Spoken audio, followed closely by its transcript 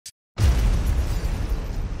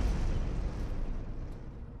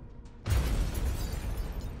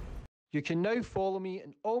You can now follow me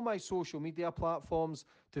on all my social media platforms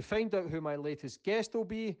to find out who my latest guest will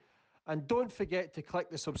be. And don't forget to click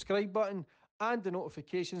the subscribe button and the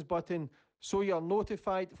notifications button so you're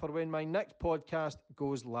notified for when my next podcast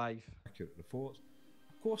goes live. Accurate reports.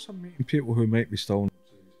 Of course, I'm meeting people who might be still.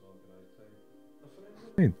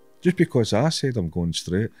 Just because I said I'm going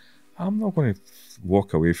straight, I'm not going to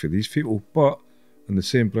walk away from these people. But in the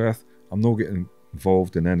same breath, I'm not getting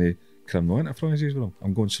involved in any criminal enterprises with them.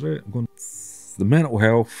 I'm going straight. The mental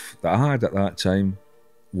health that I had at that time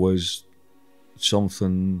was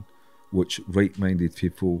something which right-minded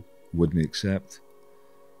people wouldn't accept.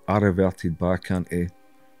 I reverted back into,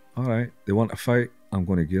 all right, they want a fight, I'm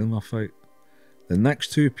going to give them a fight. The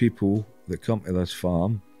next two people that come to this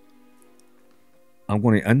farm, I'm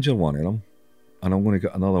going to injure one of them, and I'm going to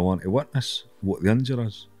get another one to witness what the injury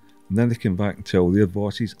is. And then they come back and tell their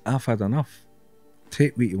bosses, I've had enough.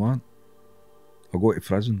 Take what you want. I'll go to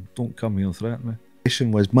prison. Don't come here and threaten me.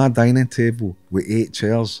 Was my dining table with 8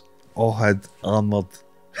 chairs, all had armoured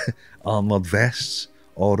vests,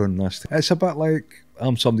 all on this. It's a bit like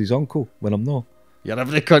I'm somebody's uncle when I'm not. You're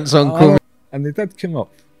every cunt's uncle. And they did come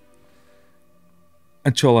up.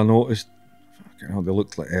 Until I noticed, fucking hell, they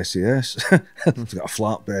looked like SAS. They've got a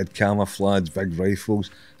flatbed, camouflage, big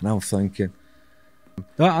rifles. And I'm thinking,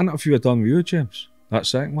 that interview I done with you, James, that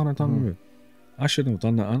second one I done with you, I shouldn't have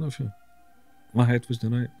done that interview. My head was the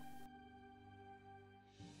right.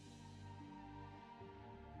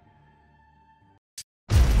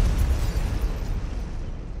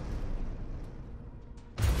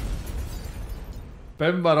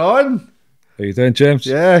 Boom, we're on. How you doing, James?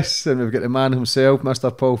 Yes, and we've got the man himself,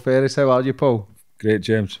 Mr. Paul Ferris. How are you, Paul? Great,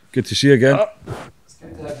 James. Good to see you again. It's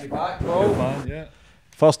good to have you back, Paul. Good man, yeah.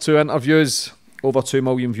 First 2 interviews, over 2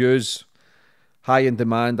 million views. High in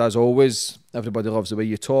demand, as always. Everybody loves the way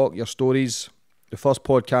you talk, your stories. The first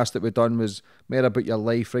podcast that we done was more about your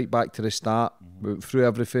life, right back to the start. We went through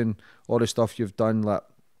everything, all the stuff you've done, like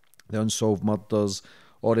the unsolved murders,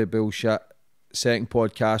 all the bullshit. Second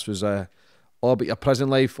podcast was all about your prison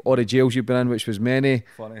life, all the jails you've been in, which was many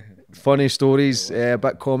funny stories, a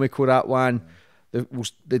bit comical, that one.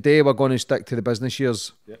 The day we're going to stick to the business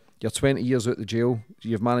years. Yep. You're 20 years out the jail,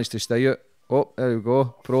 you've managed to stay out. Oh, there we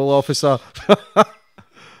go, parole officer.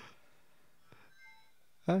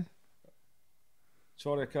 Hi.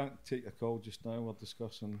 Sorry, I can't take your call just now. We're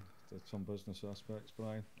discussing some business aspects,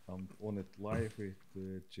 Brian. I'm on it live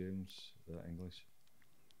with James English.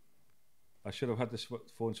 I should have had the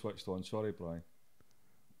phone switched on. Sorry, Brian.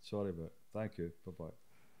 Sorry, but thank you. Bye-bye.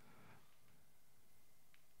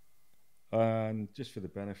 And just for the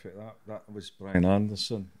benefit, that was Brian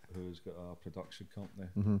Anderson, who's got a production company.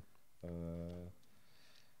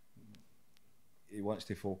 He wants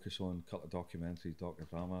to focus on a couple of documentaries,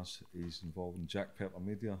 docudramas. He's involved in Jack Pepper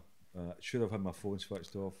Media. Should have had my phone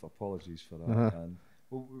switched off. Apologies for that.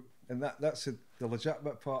 And that's the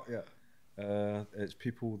legitimate part. Yeah, it's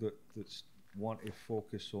people that want to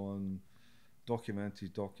focus on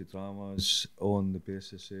documentaries, docudramas on the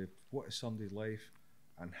basis of what is somebody's life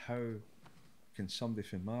and how can somebody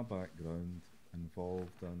from my background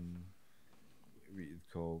involved in what you'd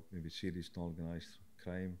call maybe serious and organised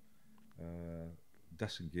crime,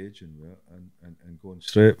 disengaging with it and going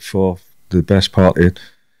straight for the best part of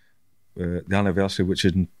the anniversary, which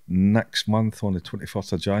is next month on the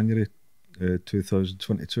 21st of January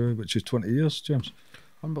 2022, which is 20 years, James.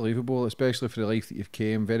 Unbelievable, especially for the life that you've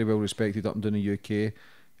came. Very well respected up and down the UK.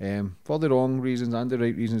 For the wrong reasons and the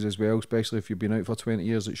right reasons as well, especially if you've been out for 20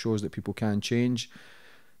 years, it shows that people can change.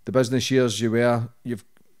 The business years you've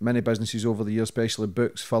many businesses over the years, especially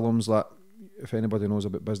books, films, like if anybody knows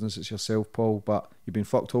about business, it's yourself, Paul, but you've been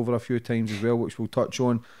fucked over a few times as well, which we'll touch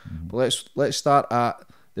on. But let's start at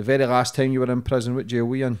the very last time you were in prison. What jail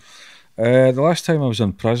were you in? The last time I was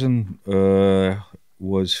in prison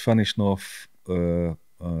was finishing off a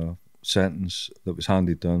sentence that was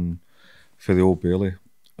handed down for the Old Bailey.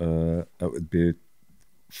 It would be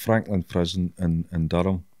Franklin Prison in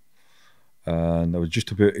Durham, and I was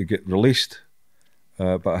just about to get released,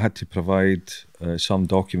 but I had to provide some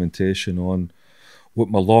documentation on what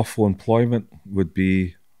my lawful employment would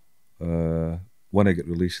be when I get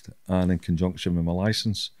released, and in conjunction with my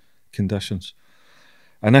licence conditions.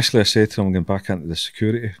 Initially I said to them I'm going back into the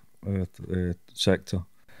security sector,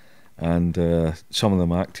 and some of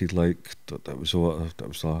them acted like that was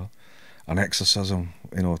an exorcism,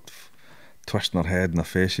 you know, twisting their head and their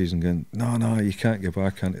faces and going, no, you can't get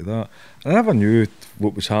back into that. And I never knew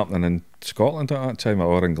what was happening in Scotland at that time,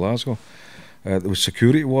 or in Glasgow. There was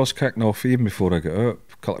security wars kicking off even before I got out.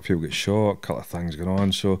 A couple of people get shot, a couple of things going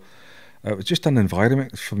on, so it was just an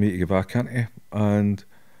environment for me to get back into. And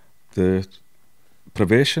the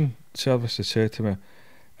probation service had said to me,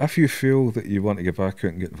 if you feel that you want to get back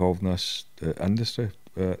out and get involved in this industry,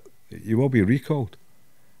 you will be recalled.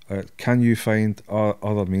 Can you find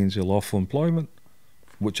other means of lawful employment?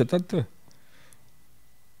 Which I did do.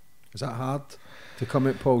 Is that hard to come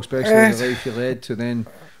out, Paul, especially the life you led to then?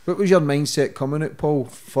 What was your mindset coming out, Paul,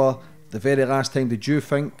 for the very last time? Did you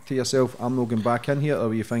think to yourself, I'm not going back in here, or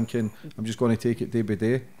were you thinking, I'm just going to take it day by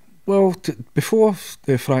day? Well, before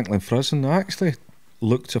the Franklin prison, I actually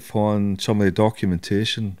looked upon some of the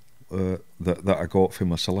documentation that I got from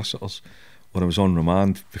my solicitors when I was on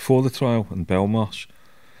remand before the trial in Belmarsh.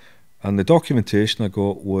 And the documentation I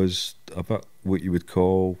got was about what you would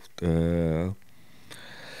call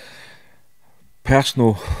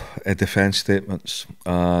personal defence statements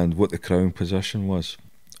and what the Crown position was.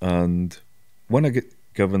 And when I get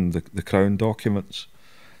given the Crown documents,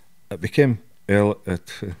 it became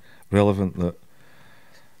relevant that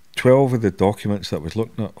 12 of the documents that I was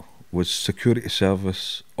looking at was security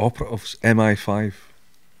service operatives, MI5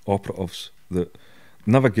 operatives, that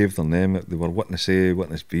never gave their name. They were witness A,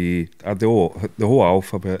 witness B, the whole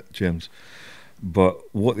alphabet, James. But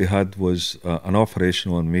what they had was an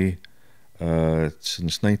operation on me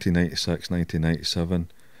since 1996, 1997.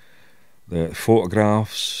 The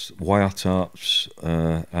photographs, wiretaps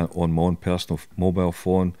on my own personal mobile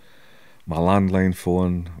phone, my landline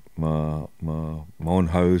phone, my own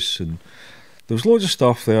house, and there was loads of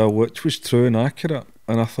stuff there which was true and accurate.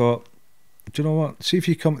 And I thought, do you know what? See if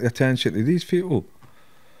you come to the attention to these people,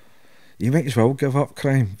 you might as well give up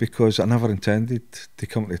crime, because I never intended to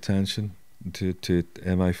come to attention to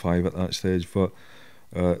MI5 at that stage. But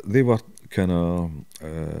they were kind of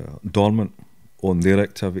dormant on their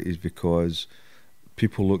activities, because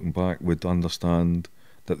people looking back would understand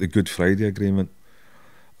that the Good Friday Agreement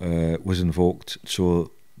was invoked.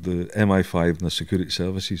 So the MI5 and the security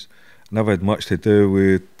services never had much to do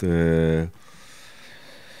with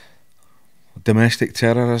domestic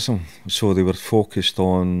terrorism. So they were focused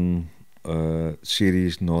on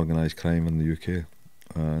serious and organised crime in the UK.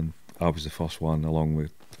 And I was the first one, along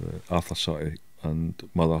with Arthur Sutty and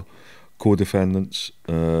other co-defendants,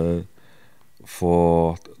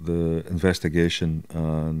 for the investigation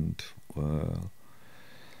and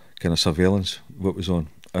kind of surveillance what was on.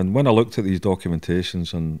 And when I looked at these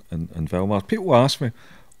documentations in Velmar, people ask me,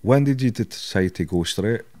 when did you decide to go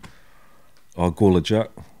straight or go legit?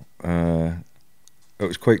 It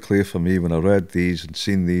was quite clear for me when I read these and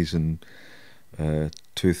seen these in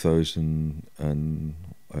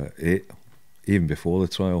 2008, even before the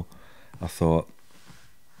trial. I thought,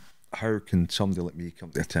 how can somebody like me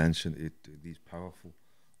come to attention to these powerful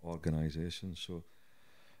organisations? So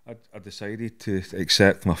I decided to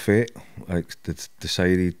accept my fate. I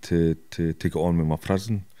decided to get on with my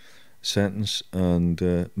prison sentence and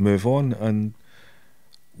move on. And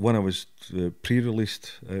when I was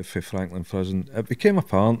pre-released for Franklin Prison, it became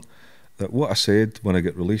apparent that what I said when I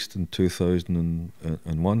got released in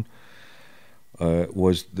 2001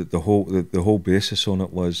 was that the whole basis on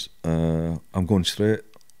it was I'm going straight.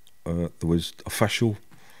 There was official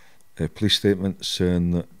police statements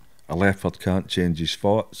saying that a leopard can't change his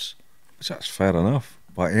spots. So that's fair enough,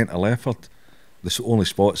 but I ain't a leopard. The only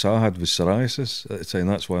spots I had was psoriasis at the time.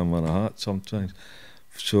 That's why I'm wearing a hat sometimes.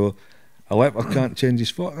 So a leopard can't change his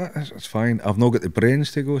spot. That's fine. I've not got the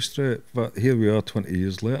brains to go straight, but here we are 20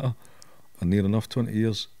 years later, or near enough 20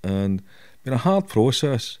 years, and it's been a hard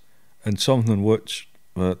process and something which,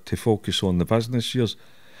 to focus on the business years,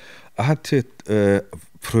 I had to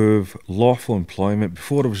prove lawful employment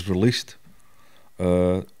before I was released,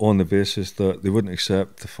 on the basis that they wouldn't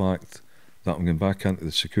accept the fact that I'm going back into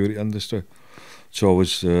the security industry. So I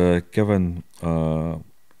was given a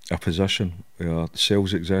position,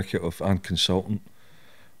 sales executive and consultant,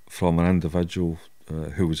 from an individual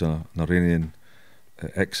who was an Iranian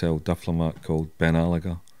exile diplomat called Ben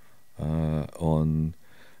Aligar, on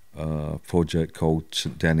a project called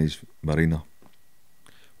St Denis Marina.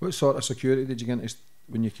 What sort of security did you get into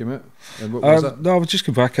when you came out? And what was it? No, I was just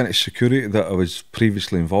going back into security that I was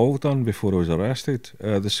previously involved in before I was arrested.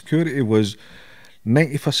 The security was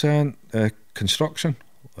 90% construction,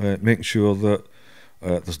 making sure that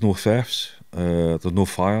there's no thefts, there's no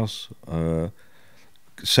fires.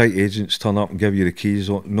 Site agents turn up and give you the keys,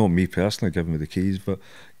 not me personally giving me the keys, but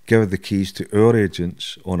give the keys to our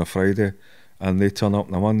agents on a Friday, and they turn up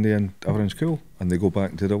on a Monday and everyone's cool, and they go back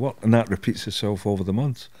and do their work, and that repeats itself over the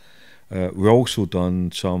months. We also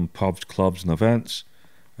done some pubs, clubs and events,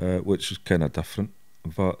 which was kind of different,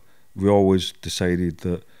 but we always decided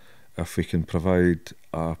that if we can provide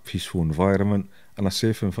a peaceful environment and a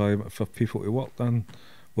safe environment for people to work in,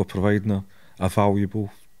 we're providing a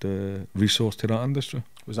valuable resource to that industry.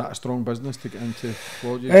 Was that a strong business to get into?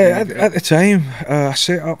 At the time, I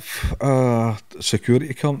set up a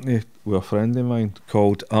security company with a friend of mine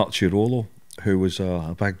called Archie Rollo, who was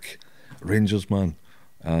a big Rangers man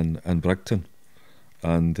in Brigton.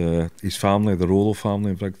 And his family, the Rollo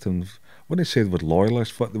family in Brigton, when they said they were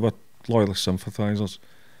loyalists, but they were loyalist sympathisers.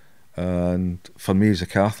 And for me as a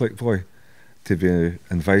Catholic boy, to be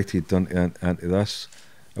invited into this,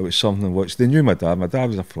 it was something which they knew my dad. My dad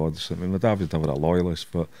was a Protestant. I mean, my dad was never a loyalist,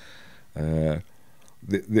 but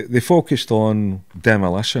they focused on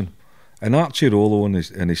demolition. And Archie Rollo and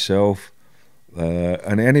himself,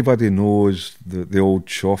 and anybody knows the old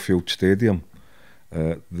Shawfield Stadium,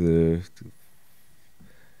 the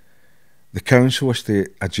council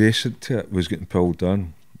estate adjacent to it was getting pulled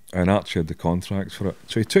down, and Archie had the contracts for it.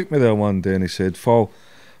 So he took me there one day and he said, "Paul,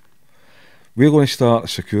 we're going to start a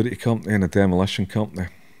security company and a demolition company."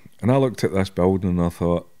 And I looked at this building and I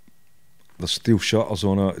thought, there's steel shutters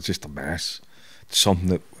on it, it's just a mess. It's something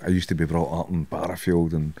that I used to be brought up in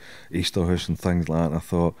Barrafield and Easterhouse and things like that, and I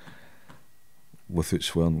thought, without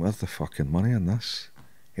swearing, where's the fucking money in this?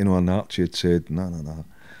 You know, and Archie had said, no,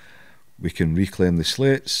 we can reclaim the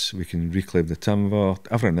slates, we can reclaim the timber,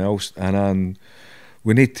 everything else, and then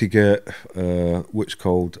we need to get what's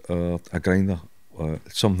called a grinder,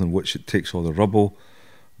 something which it takes all the rubble,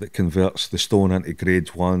 that converts the stone into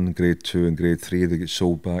grades 1, grade 2 and grade 3. They get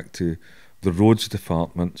sold back to the roads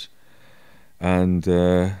department. And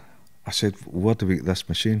I said, where do we get this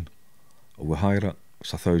machine? Oh, we hire it,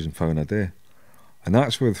 it's £1,000 a day. And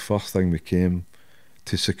that's where the first thing we came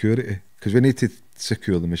to security, because we need to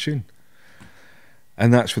secure the machine.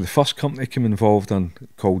 And that's where the first company came involved in,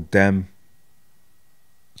 called DEM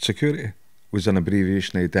Security, was an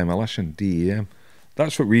abbreviation of demolition, DEM.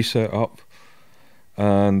 That's what we set up.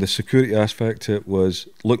 And the security aspect to it was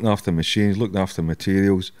looking after machines, looking after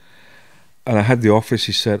materials. And I had the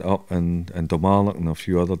offices set up in Kilmarnock and a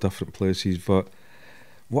few other different places. But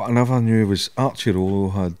what I never knew was Archie Rollo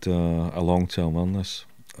had a long-term illness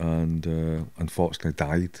and unfortunately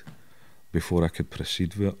died before I could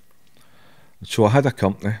proceed with it. So I had a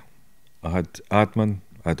company, I had admin,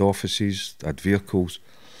 I had offices, I had vehicles,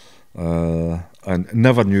 and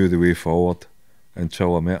never knew the way forward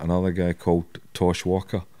until I met another guy called Tosh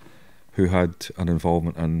Walker, who had an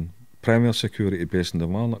involvement in Premier Security based in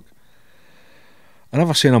Kilmarnock. I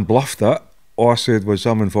never seen him bluff that. All I said was,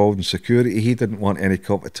 I'm involved in security. He didn't want any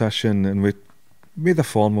competition, and we made a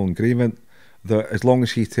formal agreement that as long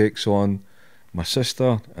as he takes on my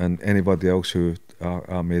sister and anybody else who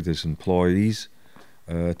are made as employees,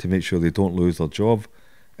 to make sure they don't lose their job,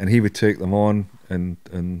 and he would take them on and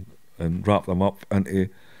wrap them up into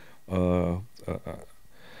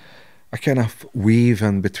a kind of weave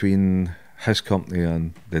in between his company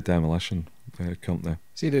and the demolition company.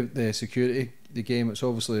 See the security, the game, it's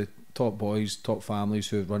obviously top boys, top families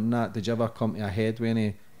who run that. Did you ever come to a head with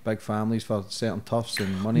any big families for certain turfs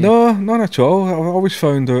and money? No, none at all. I always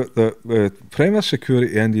found out that Premier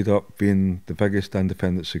Security ended up being the biggest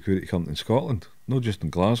independent security company in Scotland, not just in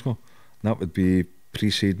Glasgow. And that would be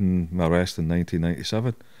preceding my arrest in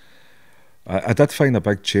 1997. I did find a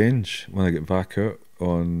big change when I got back out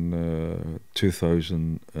on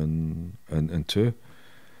 2002,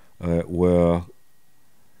 where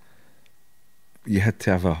you had to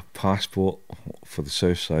have a passport for the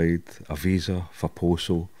south side, a visa for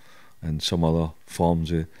postal, and some other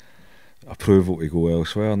forms of approval to go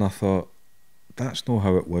elsewhere. And I thought, that's not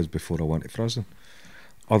how it was before I went to prison.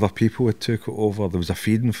 Other people had took it over. There was a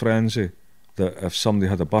feeding frenzy that if somebody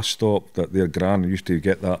had a bus stop, that their gran used to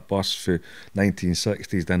get that bus for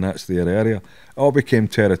 1960s, then that's their area. It all became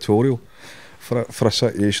territorial for a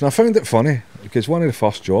situation. I found it funny, because one of the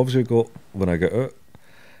first jobs I got when I got out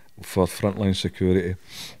for frontline security,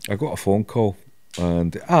 I got a phone call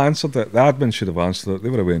and I answered it. The admin should have answered it. They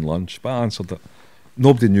were away on lunch, but I answered it.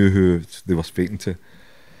 Nobody knew who they were speaking to.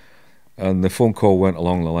 And the phone call went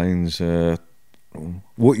along the lines,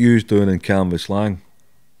 what you doing in Canvas Lang?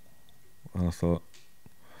 And I thought,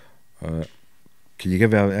 can you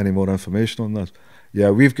give me any more information on this?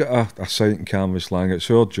 Yeah, we've got a site in Canvas Lang.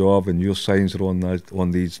 It's our job, and your signs are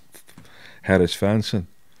on these Harris fencing.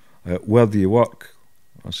 Where do you work?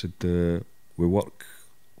 I said, we work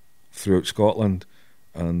throughout Scotland,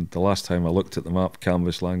 and the last time I looked at the map,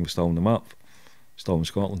 Canvas Lang was still on the map, still in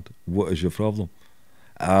Scotland. What is your problem?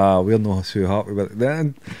 We're not too happy with it.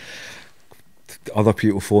 Then other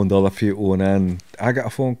people phoned other people, and then I got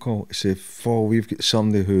a phone call to say, Paul, we've got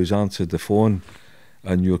somebody who's answered the phone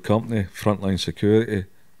in your company, Frontline Security,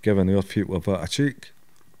 giving our people a bit of cheek.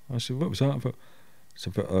 I said, what was that about? It's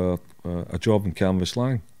about a job in Canvas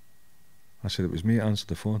Lang. I said, it was me that answered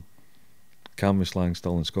the phone. Cambuslang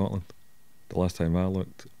still in Scotland. The last time I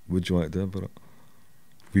looked, would you want to do about it?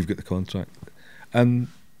 We've got the contract. And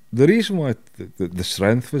the reason why the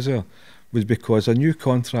strength was there was because I knew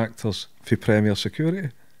contractors for Premier Security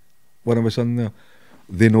when I was in there.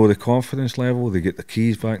 They know the confidence level, they get the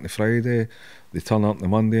keys back on the Friday, they turn up on the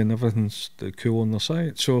Monday and everything's cool on their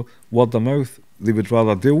side. So word of mouth, they would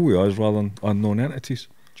rather deal with us rather than unknown entities.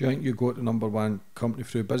 Do you think you go to number one company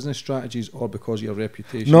through business strategies or because of your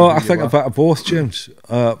reputation? No, I think a bit of both, James.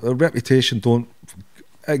 A reputation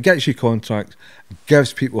it gets you contracts,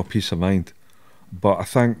 gives people a peace of mind. But I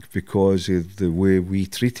think because of the way we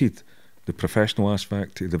treated the professional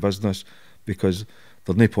aspect of the business, because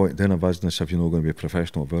there's no point in doing a business if you're not going to be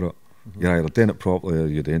professional about it. You're either doing it properly or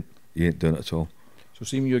you ain't doing it at all. So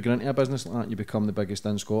see, when you go into a business like that, you become the biggest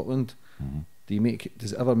in Scotland.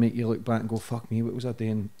 Does it ever make you look back and go, fuck me, what was I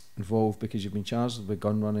doing involved? Because you've been charged with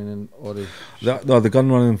gun running and the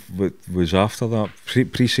gun running was after that.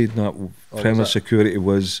 Preceding that, Premier Security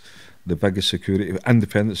was the biggest security,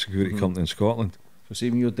 independent security company in Scotland. So see,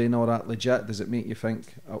 when you're doing all that legit, does it make you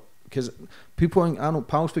think? Because people, I know,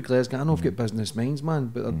 pals for Glasgow, I know I've got business minds, man,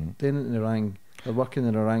 but they're doing it in the wrong. They're working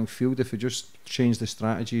in the wrong field. If they just changed the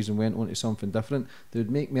strategies and went on to something different, they would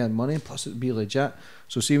make more money, plus it would be legit.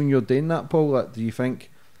 So see, when you're doing that, Paul, like, do you think,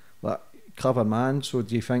 like, clever man, so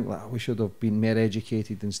do you think, like, we should have been more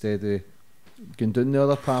educated instead of going down the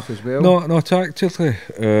other path as well? No, tactically,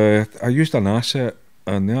 I used an asset,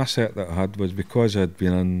 and the asset that I had was because I'd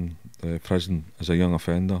been in prison as a young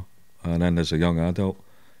offender and then as a young adult,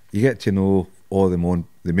 you get to know all the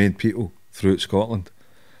main people throughout Scotland.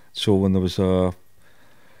 So when there was a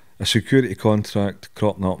security contract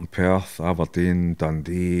cropping up in Perth, Aberdeen,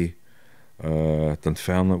 Dundee,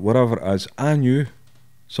 Dunfermline, wherever it is, I knew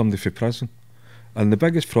somebody for prison. And the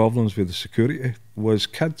biggest problems with the security was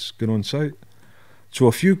kids going on site. So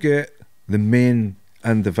if you get the main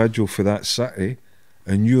individual for that city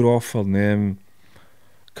and you're offering them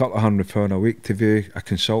a couple of £100 a week to be a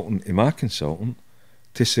consultant to my consultant,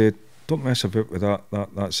 to say, don't mess about with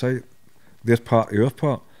that site, they're part of your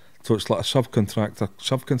part. So it's like a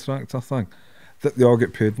subcontractor thing, that they all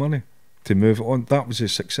get paid money to move it on. That was a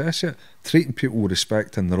success yet. Treating people with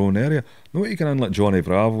respect in their own area. Not you can in like Johnny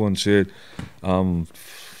Bravo and say,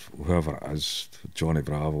 whoever it is, Johnny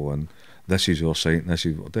Bravo, and this is your site and this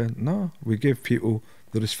is what we're doing. No, we give people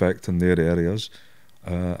the respect in their areas,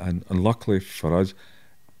 and luckily for us,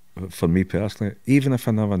 for me personally, even if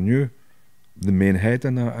I never knew the main head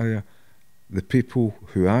in that area, the people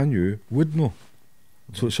who I knew would know.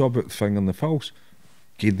 So it's all about the finger in the pulse.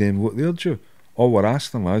 Give them what they're due. All we're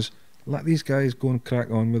asking them is, let these guys go and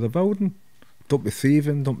crack on with the building. Don't be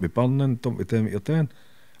thieving, don't be burning, don't be doing what you're doing.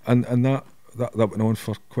 And that went on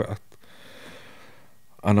for quite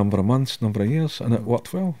a number of months, number of years, and it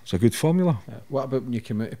worked well. It's a good formula. What about when you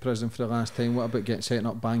came out of prison for the last time? What about setting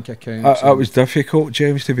up bank accounts? It was difficult,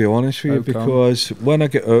 James, to be honest with you, because when I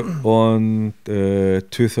got out on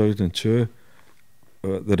 2002,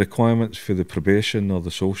 the requirements for the probation or the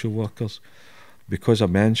social workers, because I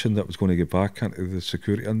mentioned that I was going to get back into the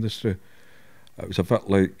security industry, it was a bit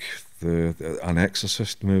like an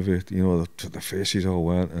Exorcist movie, you know, the faces all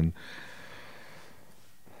went, and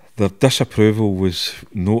their disapproval was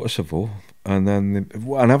noticeable. And then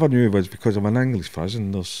what I never knew was, because I'm in English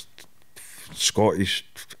prison, there's Scottish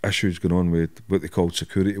issues going on with what they called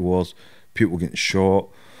security wars, people getting shot,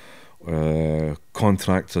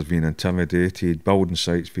 contractors being intimidated, building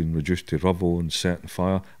sites being reduced to rubble and set on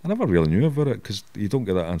fire. I never really knew about it because you don't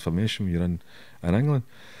get that information when you're in England.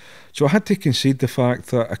 So I had to concede the fact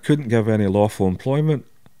that I couldn't give any lawful employment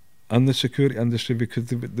in the security industry because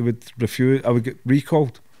they would refuse. I would get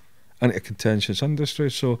recalled into a contentious industry.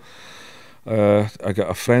 So I got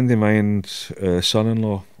a friend of mine's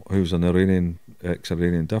son-in-law, who was an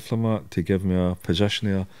ex-Iranian diplomat, to give me a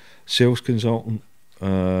position of a sales consultant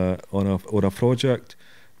on a project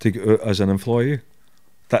to get out as an employee.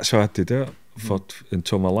 That's how I had to do it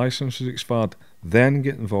until my licence was expired. Then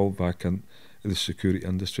get involved back in the security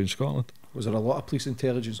industry in Scotland. Was there a lot of police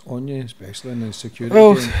intelligence on you, especially in the security?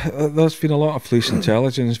 Well, there's been a lot of police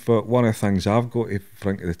intelligence, but one of the things I've got to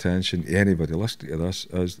bring to the attention to anybody listening to this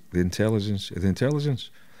is the intelligence. The intelligence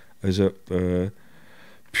is it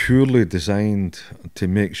purely designed to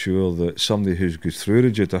make sure that somebody who's goes through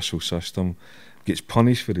the judicial system gets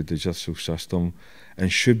punished for the judicial system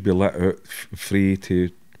and should be let out free to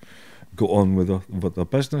go on with their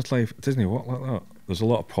business life. It doesn't work like that. There's a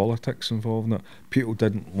lot of politics involved in it. People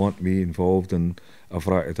didn't want me involved in a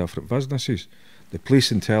variety of different businesses. The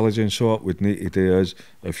police intelligence, so what we'd need to do is,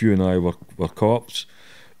 if you and I were cops,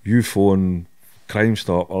 you phone Crime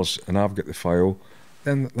Stoppers, and I've got the file,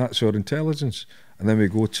 then that's our intelligence. And then we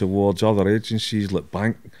go towards other agencies like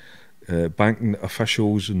banking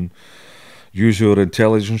officials and use our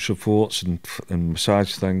intelligence reports and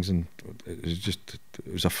massage things, and it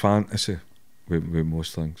was a fantasy with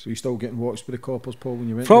most things. So you still getting watched by the coppers, Paul, when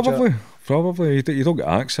you went? Probably. You don't get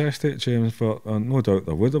access to it, James, but no doubt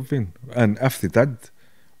there would have been. And if they did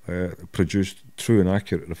produce true and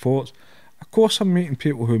accurate reports, of course I'm meeting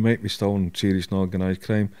people who might be still in serious and organised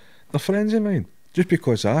crime. They're friends of mine. Just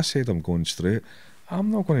because I said I'm going straight, I'm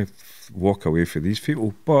not going to walk away from these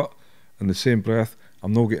people. But in the same breath,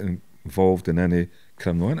 I'm not getting involved in any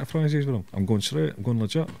criminal enterprises with them. I'm going straight, I'm going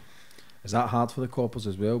legit. Is that hard for the coppers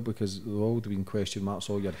as well? Because they've all been question marks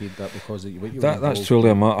all your head that because of what you that's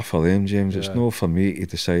truly a matter for them, James. It's not for me to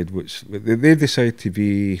decide which. They decide to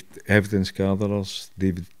be evidence gatherers.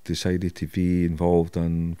 They've decided to be involved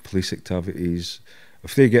in police activities.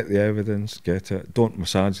 If they get the evidence, get it. Don't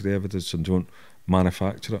massage the evidence and don't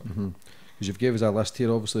manufacture it. Because you've gave us a list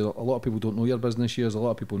here. Obviously, a lot of people don't know your business years. A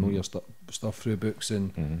lot of people know your stuff through books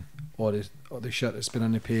and all the shit that's been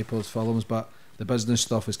in the papers, films, but the business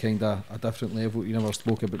stuff is kind of a different level you never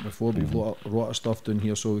spoke about before, but you've got a lot of stuff down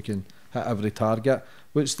here so we can hit every target.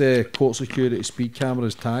 What's the court security speed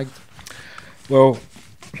cameras tagged? Well,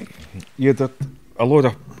 you had a lot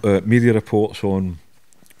of media reports on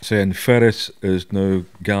saying Ferris is now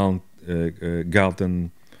guarding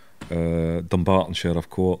Dumbarton Sheriff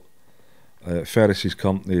Court. Ferris's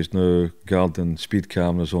company is now guarding speed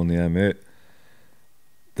cameras on the M8.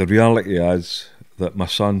 The reality is that my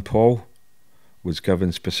son Paul was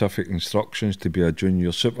given specific instructions to be a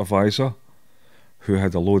junior supervisor who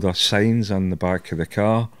had a load of signs in the back of the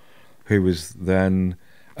car, who was then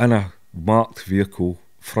in a marked vehicle,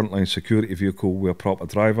 frontline security vehicle with a proper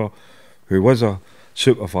driver, who was a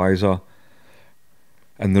supervisor,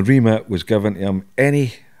 and the remit was given to him: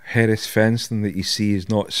 any Harris fencing that you see is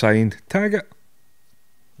not signed, tag it.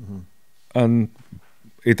 And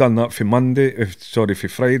he done that for for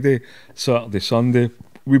Friday, Saturday, Sunday.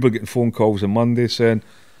 We were getting phone calls on Monday saying,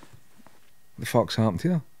 "The fuck's happened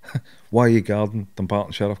here? Why are you guarding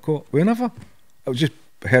Dumbarton Sheriff Court?" We never. It was just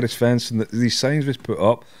Harris fencing that these signs was put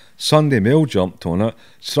up. Sunday Mail jumped on it.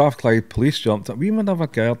 Strathclyde Police jumped on it. We were never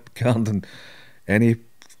guarding any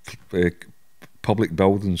public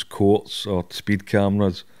buildings, courts or speed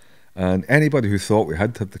cameras. And anybody who thought we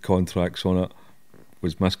had the contracts on it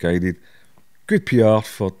was misguided. Good PR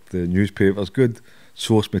for the newspapers, good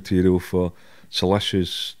source material for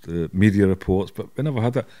salacious media reports, but we never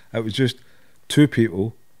had it. It was just two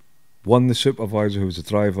people, one the supervisor who was the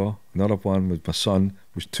driver, another one was my son,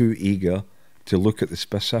 was too eager to look at the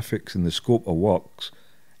specifics and the scope of works.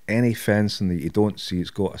 Any fencing that you don't see, it's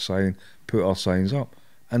got a sign, put our signs up.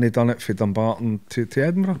 And they done it for Dumbarton to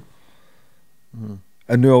Edinburgh.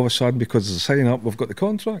 And now all of a sudden, because there's a sign up, we've got the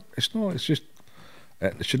contract. It's not, it's just,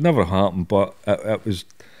 it should never happen, but it was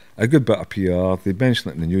a good bit of PR. They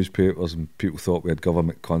mentioned it in the newspapers and people thought we had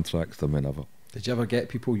government contracts, and we never. Did you ever get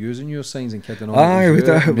people using your signs and kidding on? Aye, we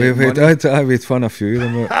had fun a few of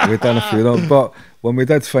them. We'd done a few of them, but when we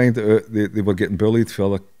did find out they were getting bullied for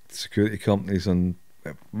other security companies, and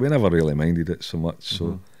we never really minded it so much,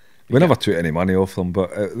 so we never took any money off them, but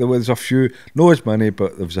there was a few, not as many,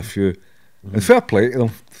 but there was a few. And fair play to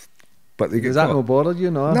them. But Does that not bother you,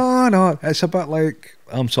 no? No, it's a bit like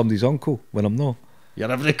I'm somebody's uncle when I'm not.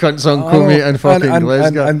 You're every cunt's uncle, mate, in fucking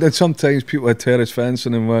Glasgow. And sometimes people had terrace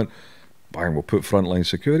fencing and went, bang, we'll put frontline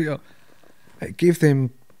security up. It gave them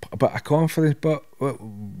a bit of confidence, but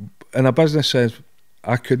in a business sense,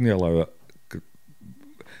 I couldn't allow it.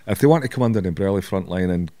 If they want to come under the umbrella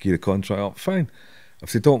frontline and get a contract up, fine.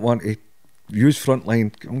 If they don't want to use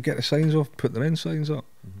frontline, come get the signs off, put their own signs up.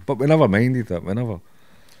 But we never minded that, we never.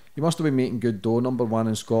 You must have been making good dough, number one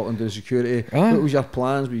in Scotland in security. What was your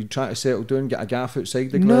plans? Were you trying to settle down, get a gaff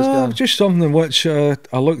outside the Glasgow? No, just something which I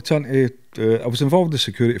looked into. I was involved in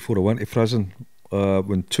security before I went to prison.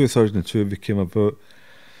 When 2002 became about,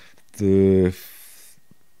 the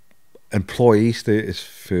employee status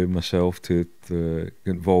for myself to get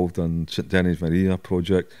involved in St Denis Marina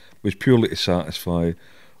project was purely to satisfy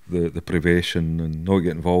the probation and not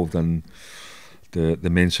get involved in the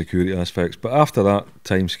main security aspects. But after that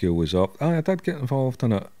time scale was up, I did get involved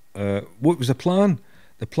in it. What was the plan?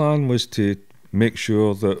 The plan was to make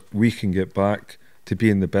sure that we can get back to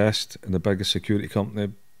being the best and the biggest security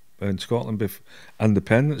company in Scotland,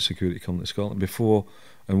 independent security company in Scotland, before,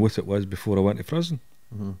 and what it was before I went to prison.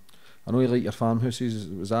 I know you like your farmhouses.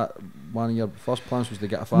 Was that one of your first plans, was to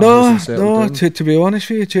get a farmhouse and settle down? To be honest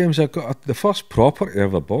with you, James, the first property I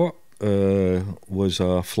ever bought was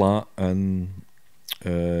a flat in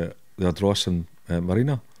the Ardross in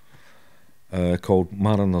marina called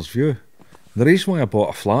Mariner's View. The reason why I bought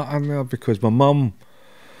a flat in there, because my mum,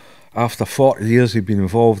 after 40 years of being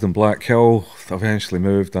involved in Black Hill, eventually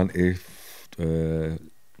moved into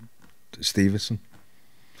Stevenson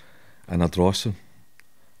and Ardrossan.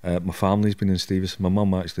 My family's been in Stevenson. My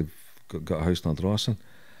mum actually got a house in Ardrossan.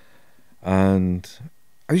 And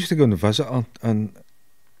I used to go and visit her, and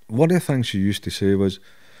one of the things she used to say was,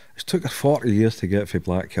 it took her 40 years to get from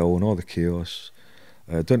Black Hill and all the chaos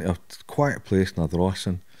down to a quiet place in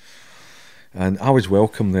Ardrossan. And I was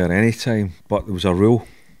welcome there any time, but there was a rule.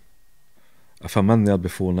 If I'm in there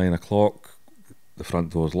before 9 o'clock, the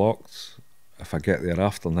front door's locked. If I get there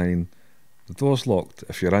after 9, the door's locked.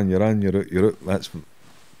 If you're in, you're in, you're out, you're out. That's what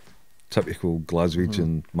typical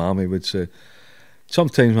Glaswegian mammy would say.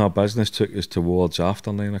 Sometimes my business took us towards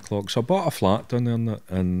after 9 o'clock, so I bought a flat down there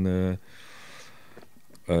in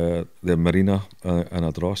the marina in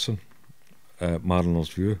Ardrossan, Mariner's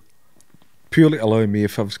View. Purely allowing me,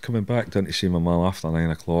 if I was coming back down to see my mum after 9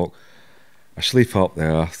 o'clock, I sleep up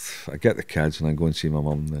there, I get the kids, and I go and see my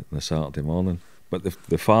mum the Saturday morning. But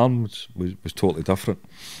the farm was totally different.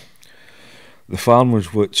 The farm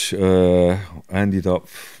was which ended up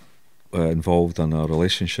involved in a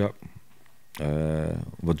relationship.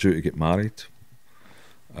 We're due to get married.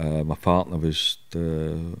 My partner was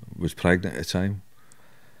pregnant at the time,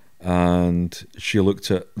 and she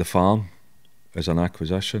looked at the farm as an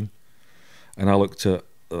acquisition, and I looked at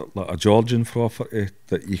like a Georgian property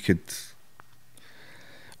that you could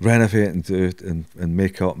renovate and do it and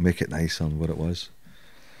make it nicer than what it was.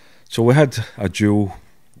 So we had a dual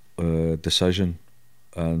decision,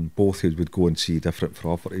 and both would go and see different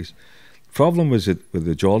properties. Problem was that with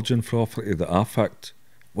the Georgian property that I picked,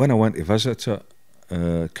 when I went to visit it,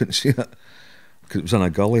 couldn't see it because it was in a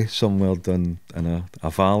gully somewhere down in a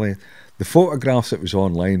valley. The photographs that was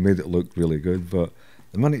online made it look really good, but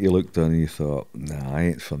the minute you looked down, you thought, nah,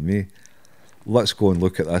 ain't for me. Let's go and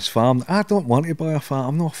look at this farm. I don't want to buy a farm.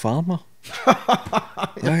 I'm not a farmer.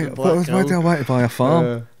 Right? But why do I want to buy a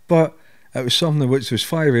farm? But it was something which was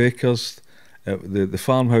 5 acres. The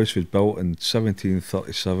farmhouse was built in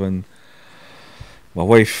 1737. My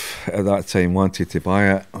wife at that time wanted to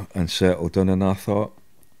buy it and settle down, and I thought,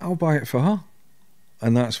 I'll buy it for her.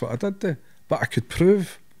 And that's what I did do. But I could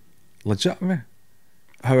prove legitimately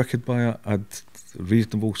how I could buy it. I had a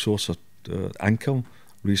reasonable source of income,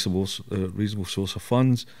 reasonable source of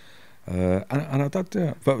funds, and I did do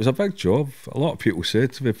it. But it was a big job. A lot of people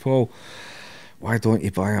said to me, Paul, why don't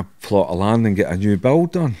you buy a plot of land and get a new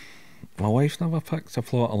build done? My wife never picked a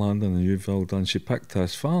plot of land and a new build done. She picked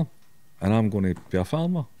this farm, and I'm going to be a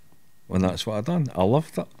farmer. And that's what I done. I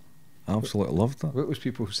loved it. I absolutely loved it. What was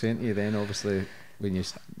people saying to you then, obviously, when you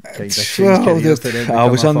kind of changed careers to then I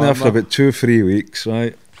was become in a there for farmer? about 2 or 3 weeks,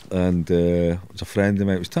 right? And it was a friend of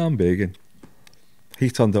mine, it was Tom Bagan. He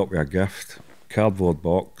turned up with a gift, cardboard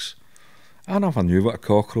box. I never knew what a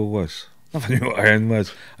cockerel was. I never knew what a hen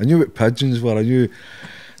was. I knew what pigeons were. I knew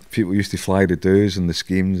people used to fly the doos and the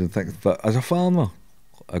schemes and things. But as a farmer,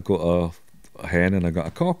 I got a hen and I got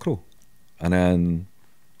a cockerel. And then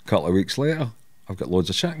a couple of weeks later, I've got loads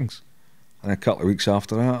of chickens. And a couple of weeks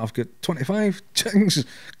after that, I've got 25 chickens,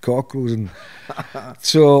 cockerels, and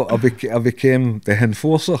so I became the hen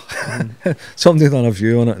forcer. Somebody done a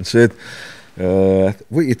view on it and said,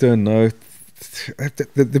 "What are you doing now?"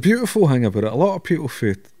 The beautiful thing about it, a lot of people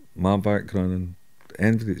from my background and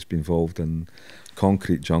anybody that's been involved in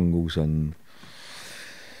concrete jungles and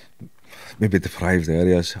maybe deprived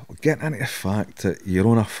areas, getting into the fact that you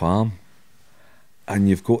own a farm and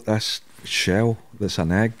you've got this shell that's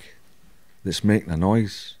an egg that's making a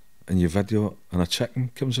noise, and you video it, and a chicken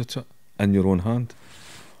comes at it in your own hand.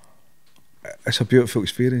 It's a beautiful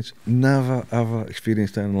experience. Never ever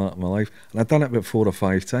experienced anything like that in my life, and I've done it about 4 or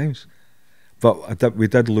 5 times. But we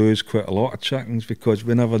did lose quite a lot of chickens because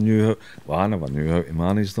we never knew how. Well, I never knew how to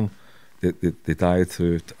manage them. They died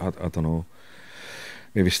through I don't know,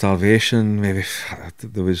 maybe starvation. Maybe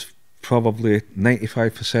there was probably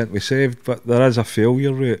 95% we saved, but there is a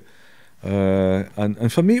failure rate.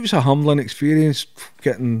 And for me it was a humbling experience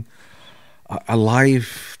getting a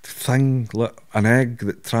live thing, like an egg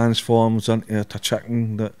that transforms into a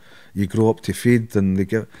chicken that you grow up to feed, and they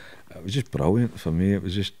give. It was just brilliant for me. It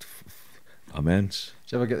was just immense.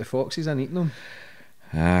 Did you ever get the foxes in eating them?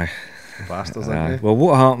 Aye. Bastards, aren't they? Well,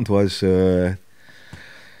 what happened was I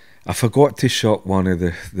forgot to shut one of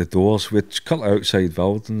the doors. We'd cut outside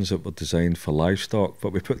buildings that were designed for livestock,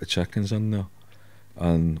 but we put the chickens in there.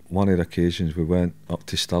 And one of the occasions we went up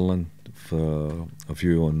to Stirling for a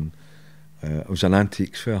view on, it was an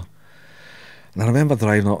antiques fair. And I remember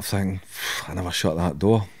driving up thinking, I never shut that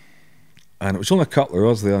door. and it was only a couple of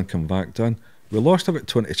hours there and come back down. We lost about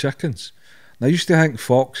 20 chickens. And I used to think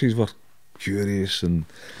foxes were curious and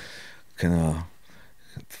kind of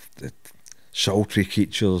sultry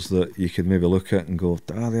creatures that you could maybe look at and go,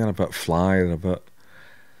 they're a bit fly, they're a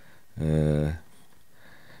bit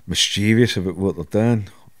mischievous about what they're doing.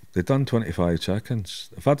 They'd done 25 chickens.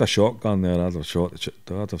 If I had a shotgun there, I'd have shot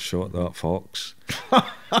that fox.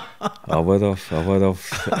 I would have,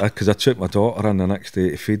 because I took my daughter in the next day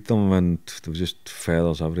to feed them, and there was just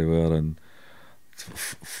feathers everywhere. And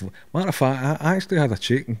matter of fact, I actually had a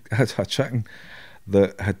chicken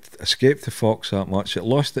that had escaped the fox that much. It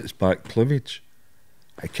lost its back plumage.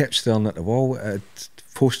 It kept staring at the wall. It had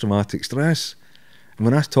post-traumatic stress. And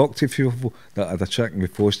when I talk to people that had a chicken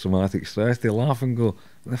with post-traumatic stress, they laugh and go,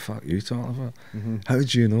 "What the fuck are you talking about? How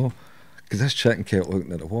do you know?" Because this chicken kept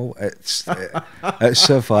looking at the wall. It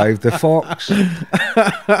survived the fox.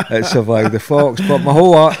 It survived the fox. But my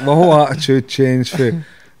whole attitude changed for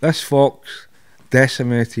this fox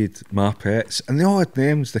decimated my pets, and they all had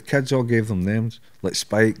names. The kids all gave them names, like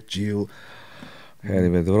Spike, Geo.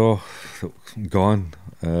 Anyway, they were all gone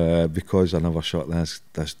because I never shut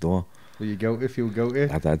this door. Were you guilty? Feel guilty?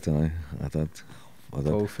 I did. I did.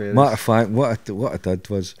 Paul Ferris. Matter of fact, what I did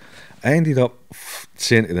was, I ended up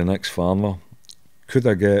saying to the next farmer, could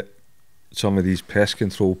I get some of these pest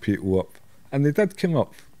control people up? And they did come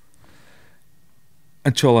up.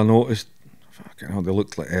 Until I noticed, fucking hell, they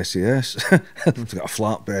looked like SAS. They've got a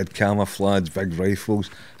flatbed, camouflage, big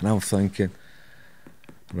rifles. And I'm thinking,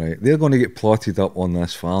 right, they're going to get plotted up on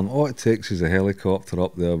this farm. All it takes is a helicopter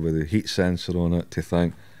up there with a heat sensor on it to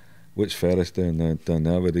think, what's Ferris doing down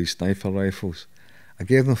there with these sniper rifles? I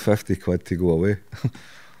gave them 50 quid to go away.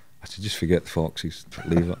 I said, just forget the foxes,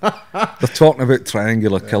 leave it. They're talking about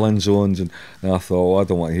triangular killing zones, and I thought, I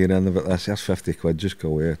don't want to hear anything about this. Here's 50 quid, just go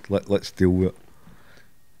away. Let's deal with it.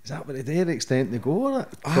 Is that what they do, the extent they go on it?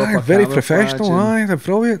 Aye, very professional, aye, they're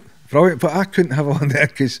brilliant. But I couldn't have it on there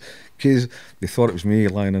because they thought it was me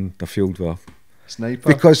lying in the field with a sniper.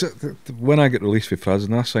 Because when I get released from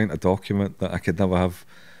prison, I signed a document that I could never have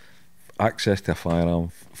access to a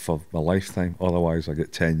firearm for my lifetime, otherwise I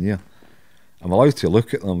get 10 years. I'm allowed to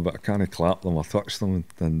look at them, but I can't clap them or touch them,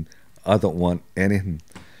 and I don't want anything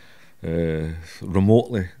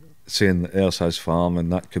remotely saying that there's his farm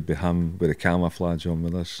and that could be him with a camouflage on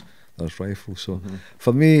with this rifle. So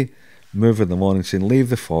for me, moving them on and saying, leave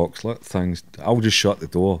the fox, let things, I'll just shut the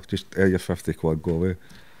door, just air your 50 quid, go away.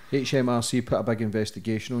 HMRC put a big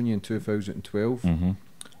investigation on you in 2012.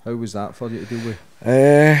 How was that for you to deal with?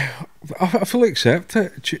 I fully accept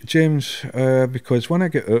it, James, because when I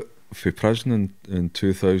got out of prison in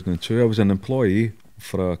 2002, I was an employee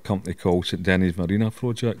for a company called St Denis Marina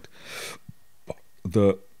Project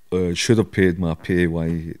that should have paid my PAY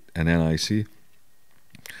and NIC.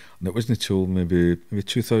 And it wasn't until maybe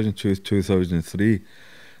 2002, 2003, there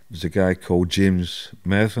was a guy called James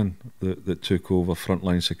Mervyn that took over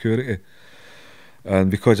frontline security.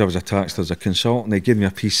 And because I was attached as a consultant, they gave me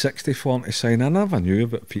a P60 form to sign. I never knew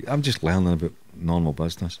about I'm just learning about normal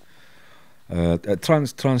business. It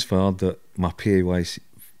transferred that my PAYC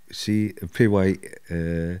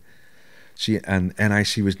and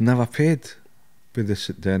NIC was never paid by the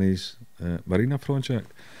St Denis Marina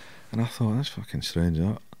Project. And I thought, that's fucking strange,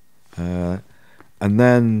 that. And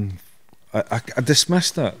then I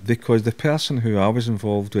dismissed it because the person who I was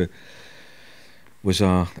involved with was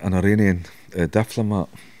an Iranian diplomat,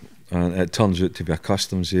 and it turns out to be a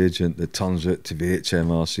customs agent, it turns out to be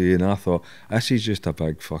HMRC, and I thought, this is just a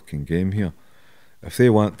big fucking game here. If they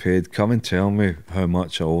weren't paid, come and tell me how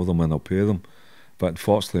much I owe them and I'll pay them. But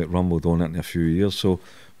unfortunately it rumbled on it in a few years. So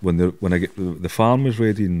when I get the farm was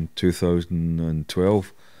ready in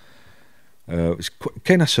 2012, it was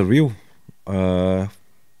kind of surreal. By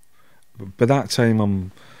that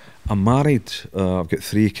time I'm married, I've got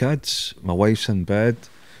 3 kids, my wife's in bed,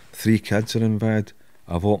 3 kids are in bed,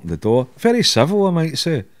 I've opened the door, very civil I might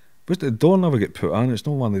say, but the door never get put on, it's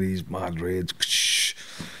not one of these mad raids,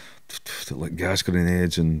 like gas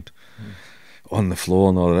grenades and on the floor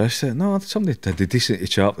and all the rest of it. No, somebody had the decency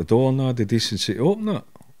to chap the door and had the decency to open it.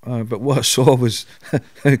 But what I saw was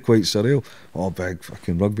quite surreal. All big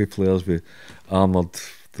fucking rugby players with armoured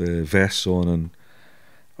vests on, and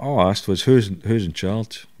all I asked was, who's in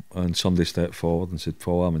charge? And somebody stepped forward and said,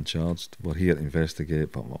 Paul, I'm in charge, we're here to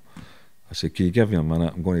investigate. But I said, can you give me a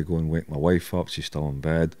minute? I'm going to go and wake my wife up, she's still in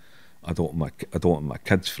bed. I don't want my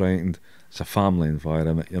kids frightened. It's a family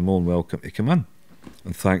environment, you're more than welcome to come in.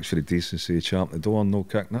 And thanks for the decency to chap the door and no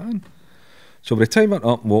kicking it in. So by the time I went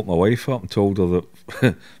up and woke my wife up and told her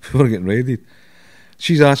that we were getting raided,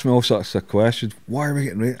 she's asked me all sorts of questions. Why are we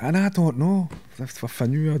getting raided? And I don't know. If I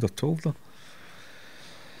knew, I'd have told her.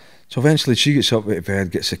 So eventually she gets up out of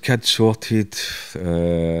bed, gets the kids sorted.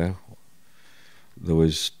 There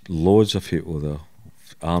was loads of people there,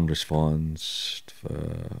 armed response,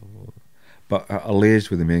 but I liaised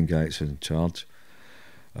with the main guy that's in charge,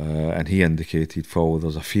 and he indicated, Paul,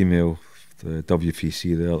 there's a female, the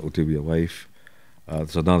WPC there that will do with your wife.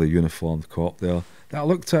 There's another uniformed cop there that I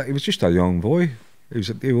looked at. He was just a young boy. He was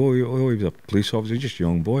a police officer, just a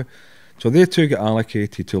young boy. So they two get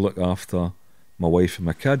allocated to look after my wife and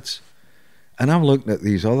my kids. And I'm looking at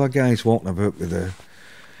these other guys walking about with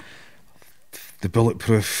the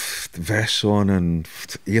bulletproof vests on and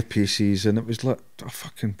earpieces, and it was like a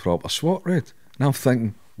fucking proper SWAT raid. And I'm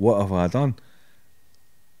thinking, what have I done?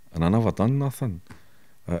 And I never done nothing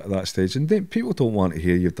at that stage. And people don't want to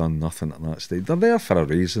hear you've done nothing at that stage. They're there for a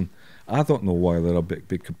reason. I don't know why they're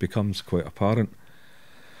it becomes quite apparent.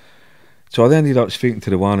 So I ended up speaking to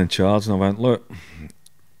the one in charge, and I went, look,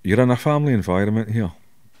 you're in a family environment here.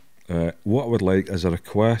 What I would like is a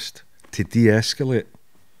request to de-escalate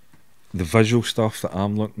the visual stuff that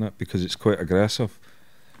I'm looking at, because it's quite aggressive.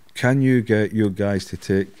 Can you get your guys to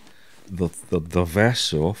take the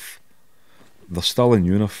vests off, they're still in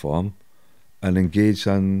uniform, and engage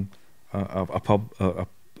in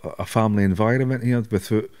a family environment here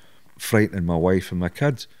without frightening my wife and my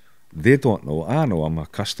kids? They don't know. I know I'm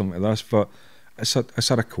accustomed to this, but it's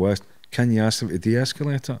a request. Can you ask them to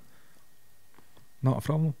de-escalate it? Not a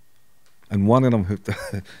problem. And one of them,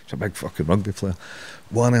 it's a big fucking rugby player,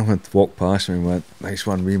 one of them walked past me and went, nice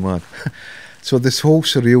one, wee man. So this whole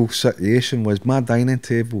surreal situation was my dining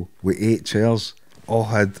table with 8 chairs all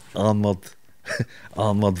had armoured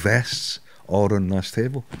vests all on this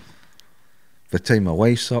table. By the time my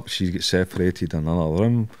wife's up, she gets separated in another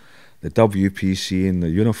room. The WPC in the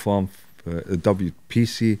uniform, the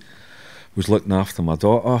WPC was looking after my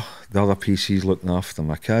daughter, the other PC's looking after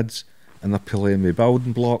my kids, and they're playing with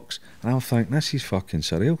building blocks. And I'm thinking, this is fucking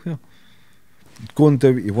surreal here. Go and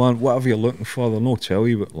do what you want, whatever you're looking for. They'll not tell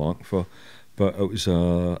you what you're looking for. But it was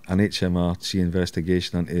an HMRC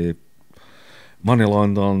investigation into money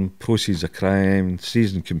laundering, proceeds of crime,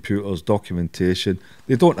 seizing computers, documentation.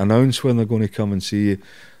 They don't announce when they're going to come and see you.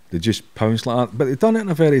 They just pounce like that. But they've done it in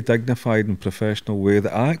a very dignified and professional way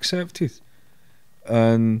that I accepted.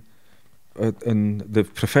 And the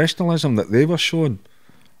professionalism that they were shown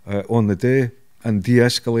on the day, and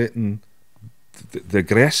de-escalating the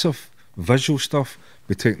aggressive visual stuff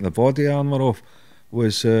by taking the body armour off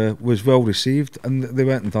was well received, and they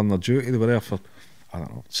went and done their duty. They were there for, I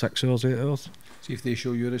don't know, 6 hours, 8 hours. See if they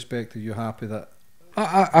show you respect. Are you happy that?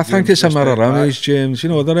 I think it's a mirror image, James. You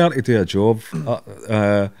know, they're there to do a job.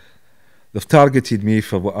 They've targeted me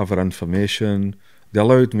for whatever information. They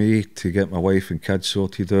allowed me to get my wife and kids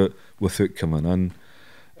sorted out without coming in.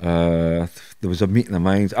 There was a meeting of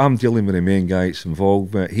minds. I'm dealing with the main guy that's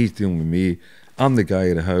involved with it. He's dealing with me. I'm the guy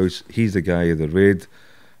of the house. He's the guy of the raid.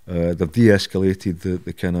 They've de-escalated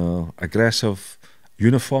the kind of aggressive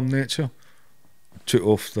uniform nature, took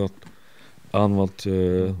off their armoured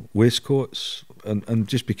waistcoats, and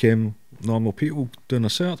just became normal people doing a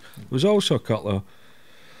search. There was also a couple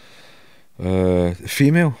of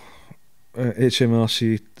female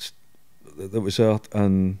HMRC that was out,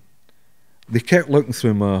 and they kept looking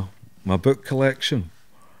through my book collection,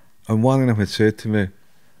 and one of them had said to me,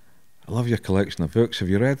 I love your collection of books, have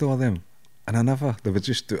you read all of them? And I never. They were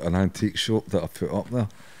just an antique shop that I put up there,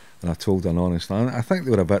 and I told an honest man. I think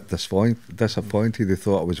they were a bit disappointed. They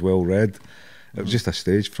thought I was well read. It was just a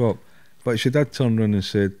stage prop. But she did turn around and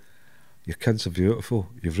said, your kids are beautiful,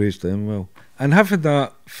 you've raised them well. And having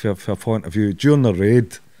that for a point of view during the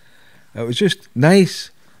raid, it was just nice.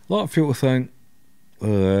 A lot of people think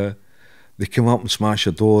they come up and smash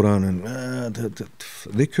a door in, and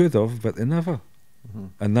they could have, but they never.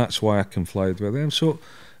 And that's why I complied with them. So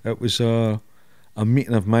it was a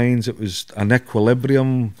meeting of minds. It was an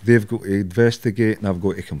equilibrium. They've got to investigate, and I've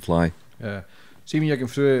got to comply. Yeah. See, when you're going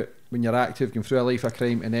through it, when you're active, going through a life of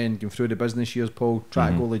crime, and then going through the business years, Paul,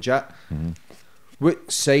 try to go legit.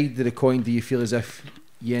 What side of the coin do you feel as if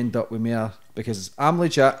you end up with more? Because I'm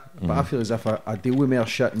legit, but I feel as if I deal with more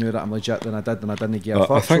shit now that I'm legit than I did when I didn't get a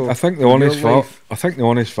fuck. I think the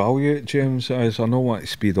honest value, James, is, I don't want to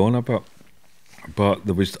speed on a bit, but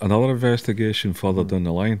there was another investigation further down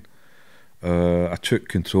the line. I took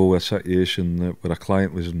control of a situation where a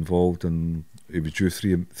client was involved, and he was due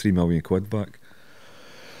 3 million quid back.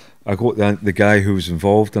 I got the guy who was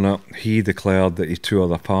involved in it. He declared that his 2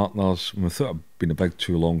 other partners, and I thought it had been a big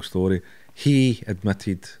too long story, he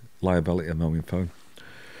admitted liability £1 million.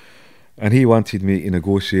 And he wanted me to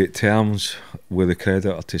negotiate terms with the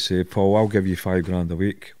creditor to say, Paul, I'll give you £5 grand a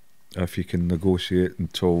week if you can negotiate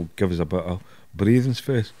until give us a bit of breathing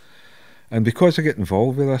space. And because I get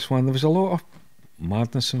involved with this one, there was a lot of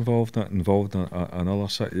madness involved in another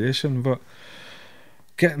situation. But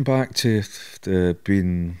getting back to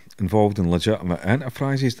being involved in legitimate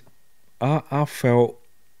enterprises, I felt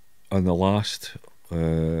in the last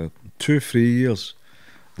 2-3 years,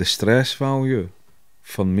 the stress value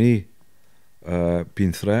for me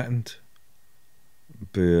being threatened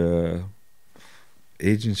by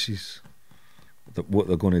agencies, that what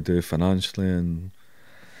they're going to do financially, and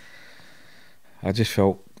I just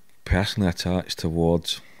felt personally attached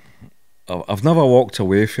towards. I've never walked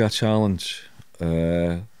away from a challenge.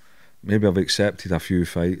 Maybe I've accepted a few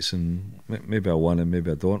fights, and maybe I won and maybe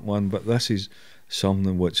I don't win, but this is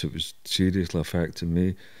something which it was seriously affecting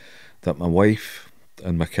me, that my wife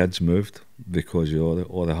and my kids moved because of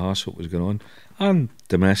all the hassle that was going on, and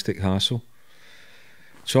domestic hassle.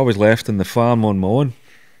 So I was left in the farm on my own.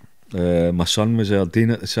 My son was our dean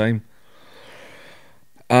at the time,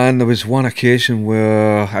 and there was one occasion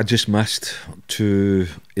where I just missed 2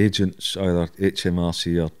 agents, either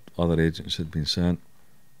HMRC or other agents had been sent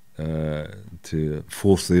to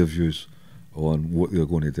force their views on what they were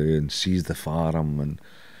going to do and seize the farm and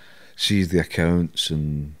seize the accounts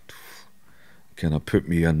and kind of put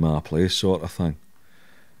me in my place, sort of thing.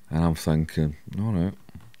 And I'm thinking, all right.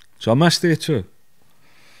 So I missed day 2.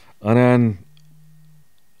 And then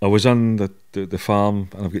I was on the farm,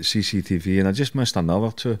 and I've got CCTV, and I just missed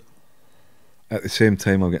another 2. At the same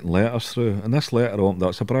time, I'm getting letters through, and this letter opened up,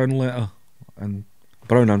 it's a brown letter, and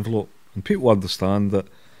brown envelope. And people understand that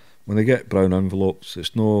when they get brown envelopes,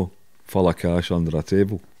 it's no full of cash under a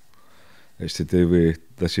table. It's to do with,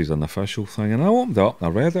 this is an official thing. And I opened it up and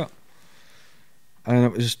I read it, and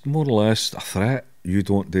it was more or less a threat. You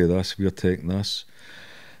don't do this, we're taking this.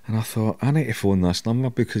 And I thought, I need to phone this number,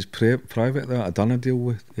 because privately I'd done a deal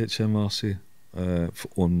with HMRC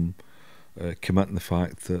on committing the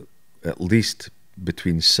fact that at least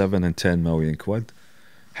between 7 and 10 million quid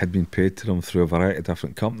had been paid to them through a variety of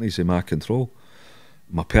different companies in my control.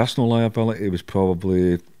 My personal liability was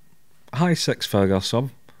probably a high 6-figure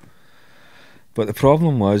sum. But the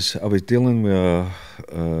problem was, I was dealing with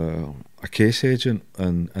a case agent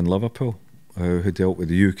in Liverpool who dealt with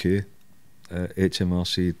the UK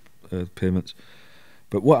HMRC payments.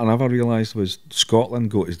 But what I never realised was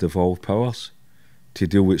Scotland got its devolved powers to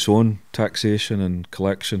deal with its own taxation and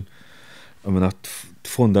collection. And when I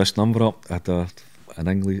phoned this number up, I had a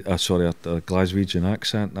Glaswegian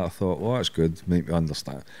accent, and I thought, well, that's good, make me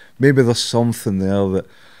understand. Maybe there's something there that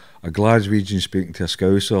a Glaswegian speaking to a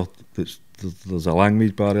Scouser, there's a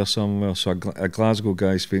language barrier somewhere. So a Glasgow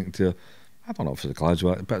guy speaking to, I don't know if it's a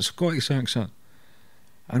Glasgow, but a Scottish accent.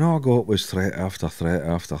 And all I got was threat after threat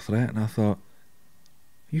after threat, and I thought,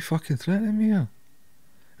 you fucking threatening me here?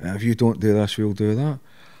 If you don't do this, we'll do that.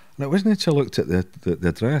 And it wasn't until I looked at the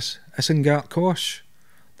address. It's in Gartcosh,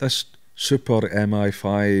 this super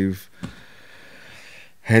MI5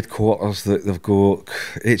 headquarters that they've got,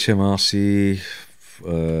 HMRC,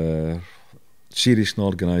 serious and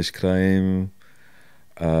organised crime,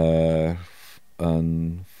 and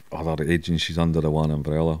other agencies under the one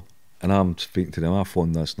umbrella. And I'm speaking to them. I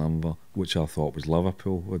phoned this number, which I thought was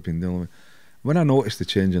Liverpool, who had been dealing with. When I noticed the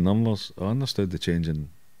change in numbers, I understood the change in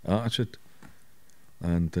attitude.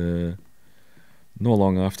 And no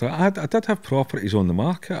long after, I did have properties on the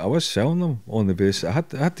market. I was selling them on the basis I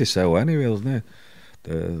had to sell anyway. There's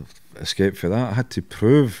no escape for that. I had to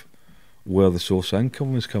prove where the source of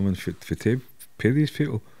income was coming for pay these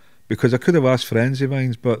people, because I could have asked friends of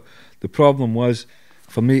mine, but the problem was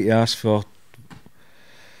for me to ask for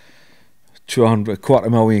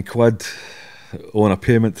 250,000 quid on a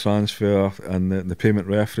payment transfer, and the payment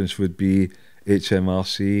reference would be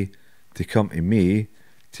HMRC to come to me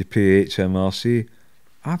to pay HMRC.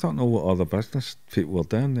 I don't know what other business people were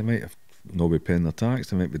doing. They might have not be paying their tax,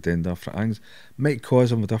 they might be doing different things, might cause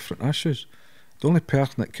them different issues. The only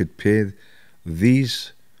person that could pay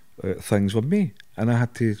these things were me, and I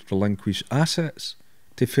had to relinquish assets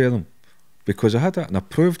to pay them, because I had it and I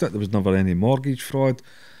proved it. There was never any mortgage fraud.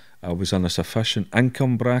 I was in a sufficient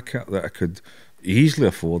income bracket that I could easily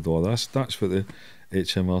afford all this. That's what the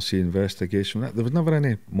HMRC investigation, there was never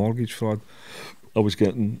any mortgage fraud. I was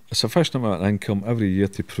getting a sufficient amount of income every year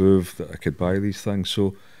to prove that I could buy these things.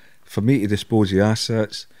 So for me to dispose of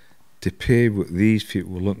assets, to pay what these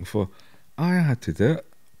people were looking for, I had to do it,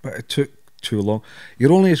 but it took too long.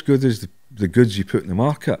 You're only as good as the goods you put in the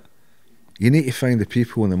market. You need to find the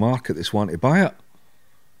people in the market that want to buy it.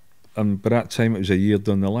 And by that time, it was a year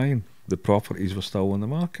down the line, the properties were still on the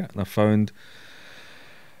market, and I found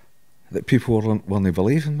that people weren't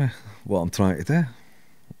believing me, what I'm trying to do.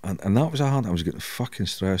 And that was hard. I was getting fucking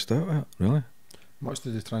stressed out of it, really. What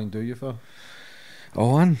did they try and do you for?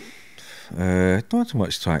 Oh, and not so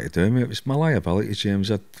much trying to do me. It was my liability,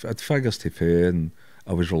 James. I'd figures to pay, and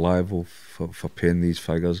I was reliable for paying these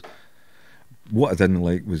figures. What I didn't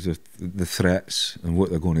like was the threats and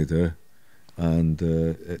what they're going to do. And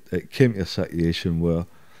it came to a situation where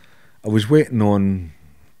I was waiting on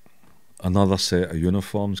another set of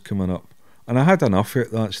uniforms coming up. And I had enough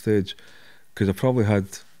at that stage, because I probably had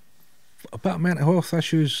a bit of mental health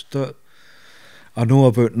issues that I know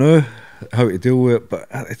about now, how to deal with it.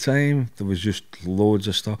 But at the time, there was just loads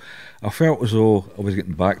of stuff. I felt as though I was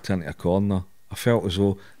getting backed into a corner. I felt as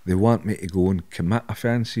though they want me to go and commit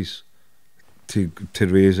offences to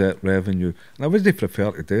raise that revenue. And I wasn't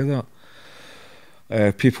prepared to do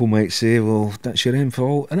that. People might say, well, that's your own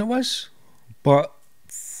fault. And it was. But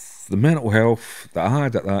the mental health that I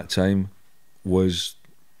had at that time was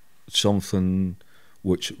something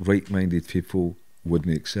which right-minded people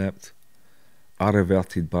wouldn't accept. I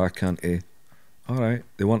reverted back into, alright,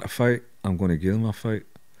 they want a fight, I'm going to give them a fight.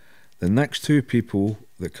 The next two people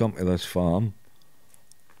that come to this farm,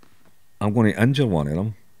 I'm going to injure one of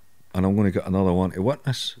them, and I'm going to get another one to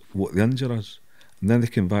witness what the injury is. And then they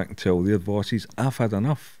come back and tell their bosses, I've had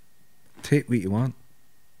enough. Take what you want.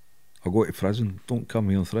 I'll go to prison. Don't come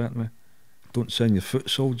here and threaten me. Don't send your foot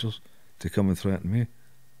soldiers to come and threaten me.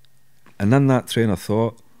 And in that train of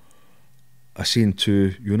thought, I seen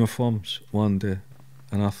two uniforms one day,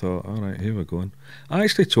 and I thought, all right, here we're going. I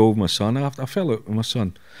actually told my son, I fell out with my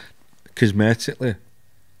son, cosmetically,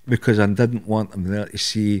 because I didn't want him there to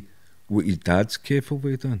see what his dad's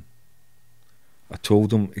capable of doing. I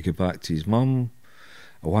told him to go back to his mum.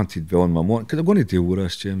 I wanted to be on my own, because I'm going to deal with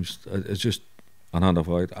this, James. It's just another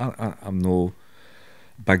void. I'm no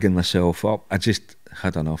bigging myself up. I just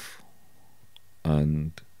had enough.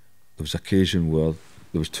 And there was an occasion where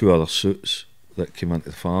there was two other suits that came into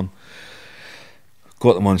the farm.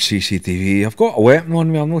 Got them on CCTV. I've got a weapon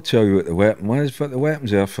on me. I'll not tell you what the weapon was, but the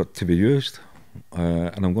weapon's there to be used.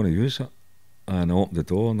 And I'm going to use it. And I opened the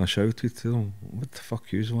door and I shouted to them, what the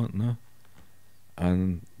fuck you want now?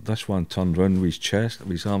 And this one turned round with his chest,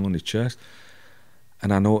 with his arm on his chest,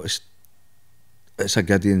 and I noticed it's a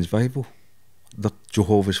Gideon's Bible. They're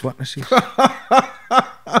Jehovah's Witnesses. And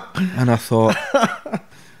I thought,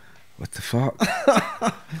 what the fuck?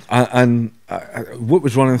 and what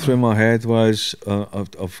was running through my head was,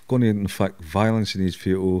 of going to inflict violence in these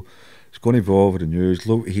people. It's going to be over the news.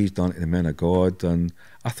 Look what he's done to the men of God. And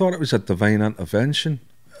I thought it was a divine intervention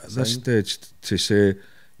at this stage to say,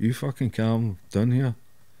 you fucking calm down here.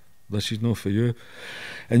 This is not for you.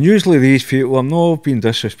 And usually these people, I'm not being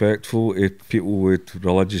disrespectful to people with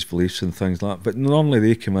religious beliefs and things like that, but normally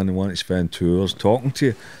they come in and want to spend 2 hours talking to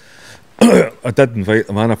you. I did invite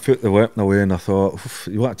them in, I put the weapon away and I thought,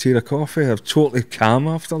 you want a tea of coffee? I was totally calm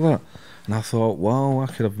after that. And I thought, wow, I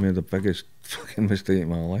could have made the biggest fucking mistake in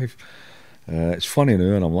my life. It's funny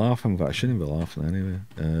now and I'm laughing, but I shouldn't be laughing anyway.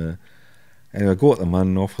 Anyway, I got them in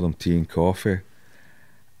and offered them tea and coffee.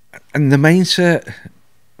 And the mindset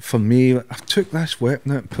for me, I took this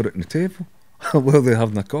weapon out and put it on the table while they're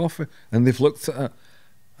having a coffee, and they've looked at it,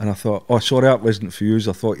 and I thought, oh, sorry, that wasn't for you.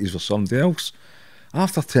 I thought you were somebody else.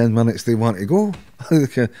 After 10 minutes, they want to go.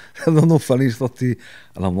 They're no funny, 30,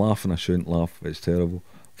 and I'm laughing. I shouldn't laugh. It's terrible.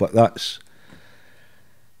 But that's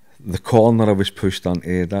the corner I was pushed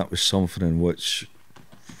into. That was something in which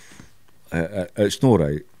it's not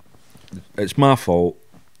right. It's my fault.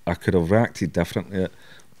 I could have reacted differently.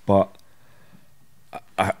 But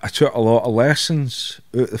I took a lot of lessons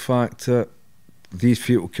out of the fact that these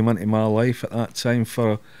people came into my life at that time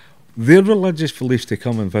for their religious beliefs to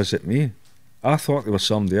come and visit me. I thought they were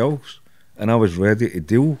somebody else, and I was ready to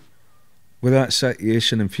deal with that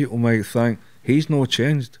situation. And people might think, he's no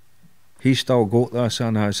changed. He's still got this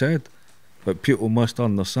in his head. But people must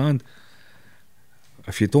understand,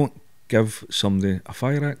 if you don't give somebody a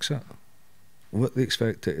fire exit, what they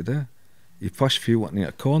expect it to do? You push people into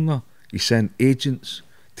a corner, you send agents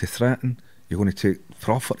to threaten, you're going to take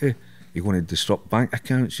property, you're going to disrupt bank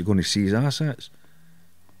accounts, you're going to seize assets.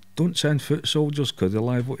 Don't send foot soldiers because they're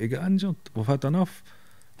liable to get injured. We've had enough.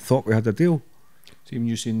 Thought we had a deal. So even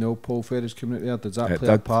you seen no Paul Ferris coming out there, did that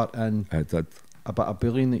play a part in it did. A bit of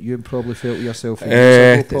bullying that you probably felt yourself?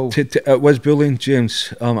 It was bullying,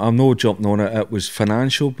 James. I'm no jumping on it. It was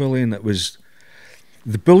financial bullying. It was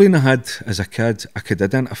the bullying I had as a kid. I could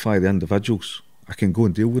identify the individuals. I can go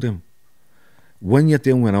and deal with them. When you're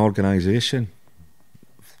dealing with an organisation,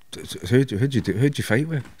 who do you fight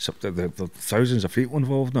with? There are thousands of people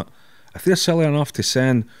involved in it. If they're silly enough to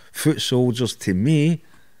send foot soldiers to me,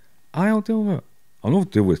 I'll deal with it. I'll not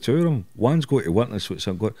deal with two of them. One's got to witness what's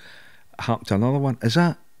going to happen to another one. Is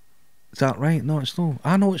that Is that right? No, it's not.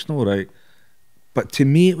 I know it's not right. But to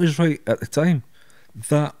me, it was right at the time.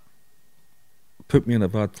 That put me in a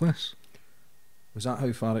bad place. Was that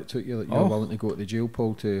how far it took you that you were willing to go to the jail,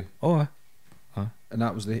 Paul, to... Oh, And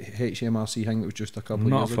that was the HMRC thing that was just a couple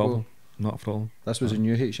of not years a problem. ago? Not a problem. This was a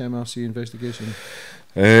new HMRC investigation?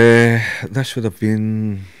 This would have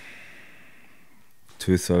been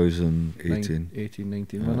 2018. 18,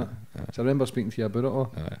 19, wasn't it? So I remember speaking to you about it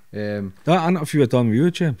all. That interview I done with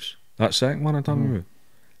you, James, that second one I done with you,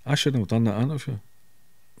 I shouldn't have done that interview.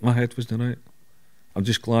 My head wasn't right. I'm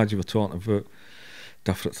just glad you were talking about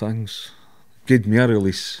different things. Gave me a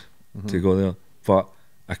release to go there, but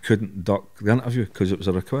I couldn't duck the interview because it was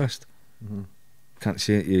a request. Can't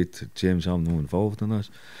say to you, James, I'm not involved in this.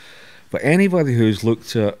 But anybody who's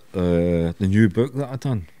looked at the new book that I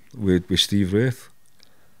done with Steve Wraith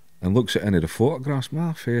and looks at any of the photographs,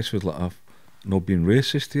 my face was like I've not been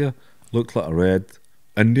racist here. Looked like a red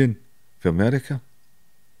Indian for America.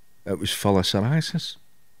 It was full of psoriasis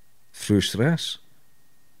through stress.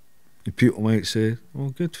 And people might say, well,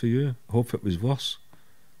 good for you. I hope it was worse.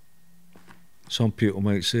 Some people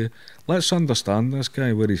might say, let's understand this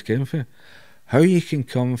guy, where he's came from. How you can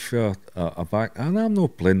come for a back... And I'm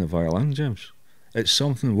not playing the violin, James. It's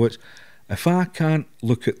something which, if I can't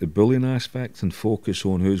look at the bullying aspect and focus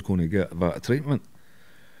on who's going to get a better treatment,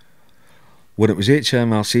 when it was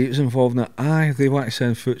HMRC that was involved in it, they want to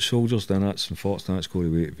send foot soldiers, then that's unfortunate, that's going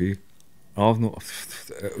to the way to be. I've not...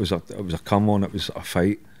 It was a come on, it was a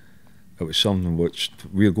fight. It was something which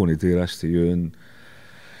we're going to do this to you, and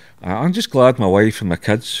I'm just glad my wife and my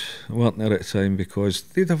kids weren't there at the time, because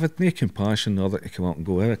they'd have had no compassion other to come up and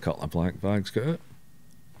go, a couple of black bags, get out.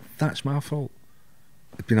 That's my fault.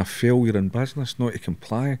 It'd been a failure in business not to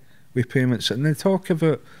comply with payments. And they talk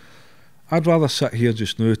about, I'd rather sit here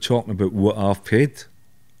just now talking about what I've paid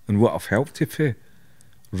and what I've helped to pay,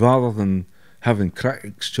 rather than having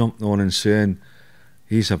critics jumping on and saying,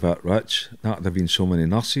 he's a bit rich. That'd have been so many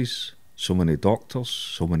nurses, so many doctors,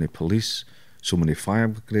 so many police, so many fire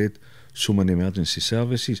brigade, so many emergency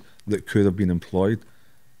services that could have been employed.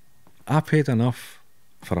 I paid enough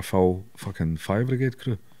for a full fucking fire brigade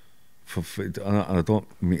crew. And I don't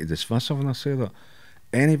mean to dismiss it when I say that.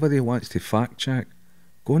 Anybody who wants to fact check,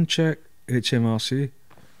 go and check HMRC,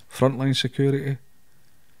 Frontline Security,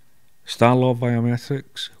 Starlaw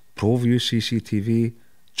Biometrics, ProView CCTV,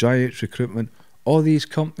 GIH Recruitment, all these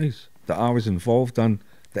companies that I was involved in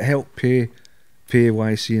that helped pay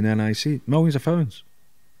PAYC and NIC, millions of pounds.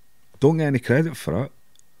 Don't get any credit for it,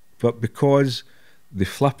 but because they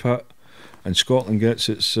flip it and Scotland gets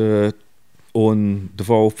its own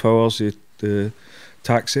devolved powers of the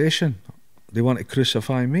taxation, they want to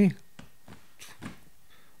crucify me.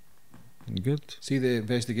 Good. See the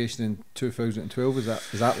investigation in 2012, is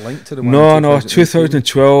that linked to the one? No,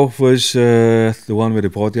 2012 was the one with the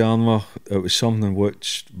body armour. It was something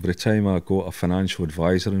which, by the time I got a financial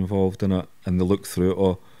advisor involved in it and they looked through it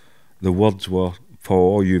all, the words were,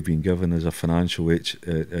 Paul, all you've been given is a financial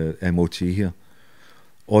MOT here.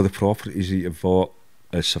 All the properties that you've bought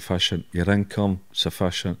is sufficient, your income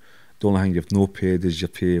sufficient, the only thing you've no paid is your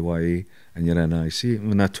PAYE and your NIC. And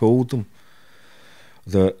when I told them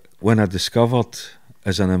that, when I discovered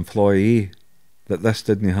as an employee that this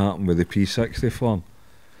didn't happen with the P60 form,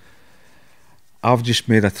 I've just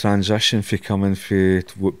made a transition for coming from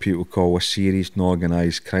what people call a serious and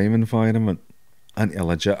organised crime environment into a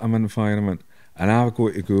legitimate environment, and I've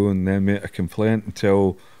got to go and then make a complaint and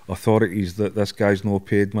tell authorities that this guy's not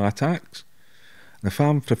paid my tax. And if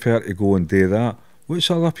I'm prepared to go and do that,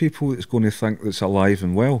 what's other people that's going to think that's alive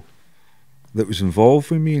and well, that was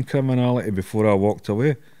involved with me in criminality before I walked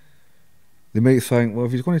away? They might think, well,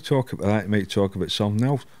 if he's going to talk about that, he might talk about something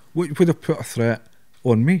else. What would have put a threat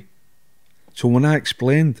on me? So when I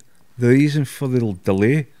explained the reason for the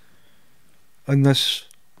delay in this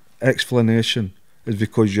explanation is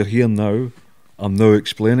because you're here now, I'm now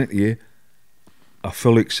explaining to you, I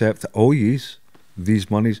fully accept that all these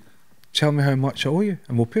monies, tell me how much I owe you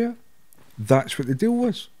and we'll pay it. That's what the deal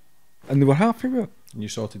was. And they were happy with it. And you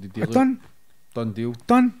sorted the deal out? Done. Done deal?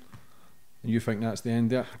 Done. And you think that's the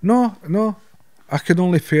end of it? No. I could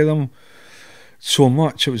only pay them so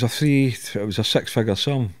much. It was a 6-figure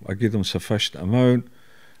sum. I gave them sufficient amount.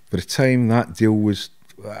 By the time that deal was,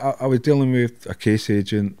 I was dealing with a case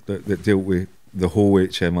agent that dealt with the whole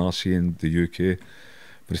HMRC in the UK.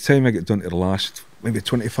 By the time I get done to the last, maybe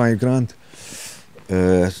 25 grand,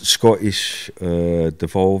 Scottish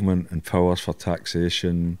devolvement and powers for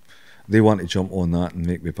taxation, they want to jump on that and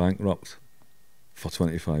make me bankrupt for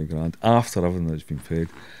 25 grand after everything that's been paid.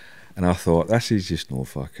 And I thought, this is just no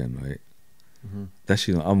fucking right. This,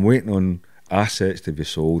 I'm waiting on assets to be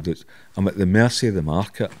sold. I'm at the mercy of the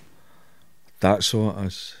market. That's all it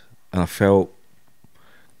is. And I felt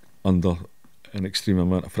under an extreme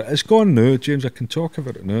amount of pressure. It's gone now, James. I can talk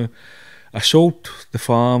about it now. I sold the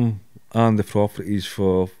farm and the properties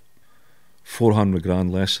for 400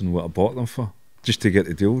 grand less than what I bought them for, just to get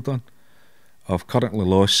the deal done. I've currently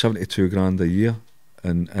lost 72 grand a year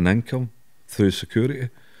in income through security,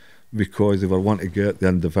 because they were wanting to get the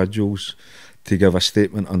individuals to give a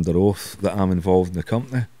statement under oath that I'm involved in the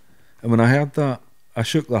company. And when I heard that, I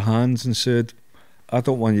shook their hands and said, I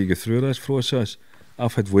don't want you to go through this process.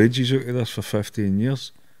 I've had wages out of this for 15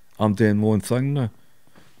 years. I'm doing my own thing now.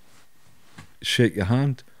 Shake your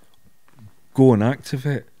hand. Go and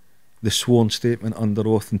activate the sworn statement under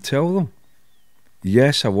oath and tell them,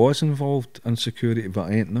 yes, I was involved in security,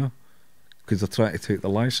 but I ain't now, because they're trying to take the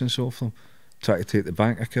licence off them, trying to take the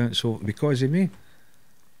bank accounts off them because of me.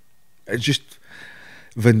 It's just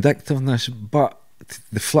vindictiveness. But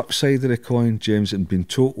the flip side of the coin, James, and being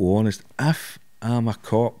totally honest, if I'm a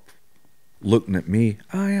cop looking at me,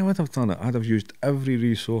 I would have done it. I'd have used every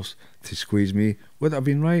resource to squeeze me. Would it have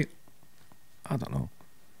been right? I don't know.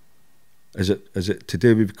 Is it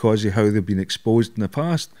today because of how they've been exposed in the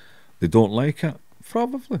past? They don't like it?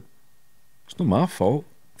 Probably. It's not my fault.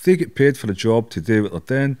 If they get paid for a job to do what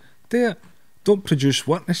they're doing, do it. Don't produce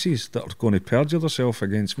witnesses that are going to perjure themselves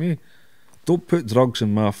against me. Don't put drugs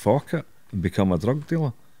in my pocket and become a drug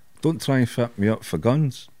dealer. Don't try and fit me up for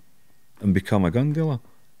guns and become a gun dealer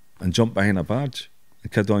and jump behind a badge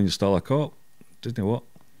and kid on you're still a cop. Doesn't it what?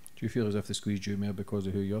 Do you feel as if they squeezed you more because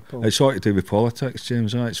of who you're, Paul? It's all to do with politics,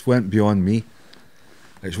 James. It's went beyond me.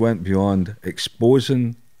 It's went beyond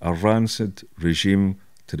exposing a rancid regime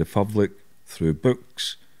to the public through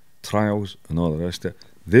books, trials and all the rest of it.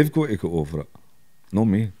 They've got to go over it, not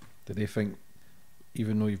me. Do they think,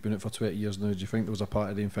 even though you've been out for 20 years now, do you think there was a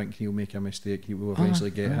part of them thinking he'll make a mistake, he will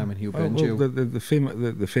eventually get him and he'll be in jail?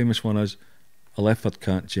 The famous one is, a leopard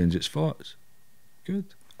can't change its spots. Good.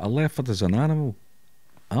 A leopard is an animal.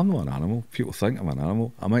 I'm not an animal. People think I'm an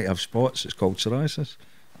animal. I might have spots. It's called psoriasis.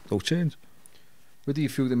 They'll change. What do you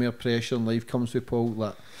feel the more pressure in life comes with, Paul?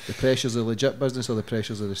 Like the pressures of legit business or the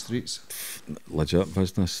pressures of the streets? Legit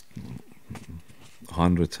business,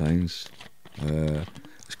 100 times.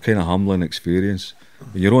 It's kind of humbling experience.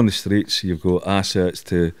 When you're on the streets, you've got assets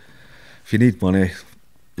to. If you need money,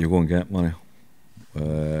 you go and get money.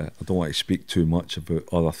 I don't want to speak too much about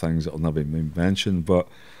other things that will never be mentioned, but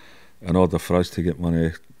in order for us to get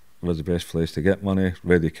money, where's the best place to get money?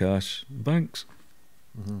 Ready cash, banks.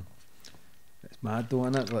 Mm-hmm. It's mad though,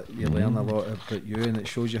 isn't it? Like you learn a lot about you, and it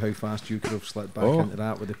shows you how fast you could have slipped back into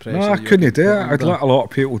that with the pressure. No, I couldn't do it. I'd let a lot of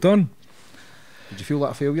people done. Did you feel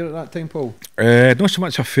like a failure at that time, Paul? Not so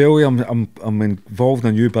much a failure. I'm involved in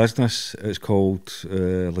a new business. It's called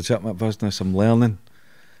legitimate business. I'm learning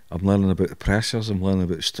about the pressures. I'm learning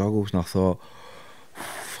about the struggles, and I thought,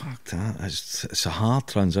 fuck that. It's a hard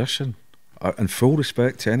transition. In full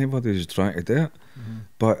respect to anybody who's trying to do it,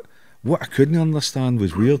 but what I couldn't understand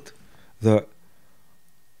was weird that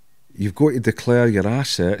you've got to declare your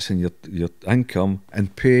assets and your income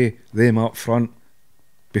and pay them up front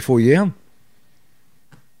before you earn.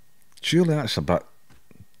 Surely that's a bit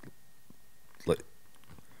like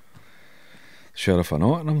Sheriff of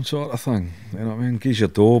Nottingham sort of thing. You know what I mean? Gives your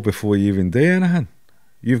dough before you even do anything.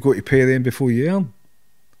 You've got to pay them before you earn.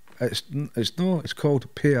 It's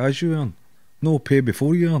called pay as you earn. No, pay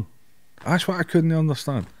before you earn. That's what I couldn't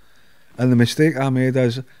understand. And the mistake I made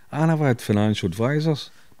is I never had financial advisors,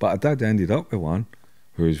 but I did ended up with one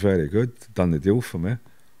who was very good, done the deal for me.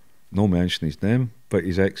 No mention his name, but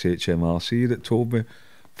he's ex-HMRC that told me,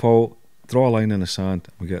 Paul, draw a line in the sand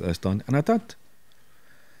and we get this done. And I did.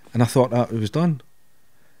 And I thought that was done.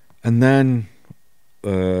 And then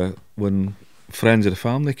when friends of the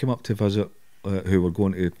family came up to visit, who were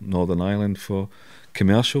going to Northern Ireland for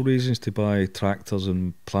commercial reasons to buy tractors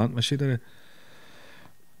and plant machinery,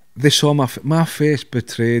 they saw my face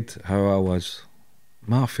betrayed how I was.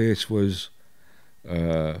 My face was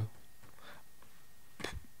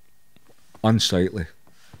unsightly.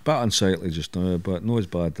 Bit unsightly just now, but not as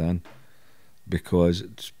bad then,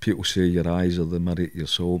 because people say your eyes are the mirror to your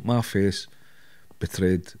soul. My face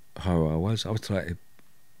betrayed how I was. I was trying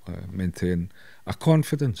to maintain a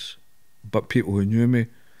confidence, but people who knew me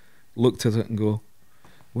looked at it and go,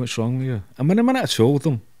 what's wrong with you? And when the minute I told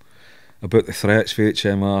them about the threats for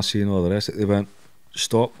HMRC and all the rest of it, they went,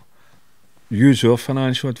 stop, use your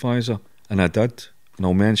financial advisor. And I did, and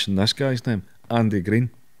I'll mention this guy's name, Andy Green.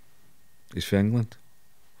 He's from England.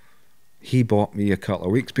 He bought me a couple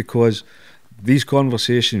of weeks, because these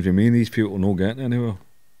conversations with me and these people are not getting anywhere.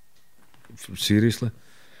 Seriously.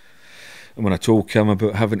 And when I told Kim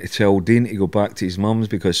about having to tell Dean to go back to his mum's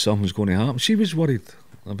because something's going to happen, she was worried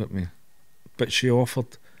about me. But she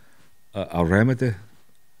offered a remedy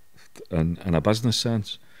in a business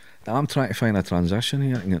sense that I'm trying to find a transition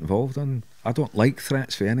here and get involved in. I don't like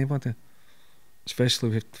threats for anybody, especially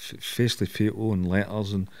with faceless people and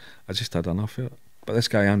letters, and I just had enough of it. But this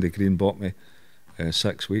guy Andy Green bought me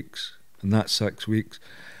 6 weeks, and that 6 weeks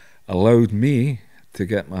allowed me to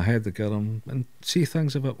get my head together and see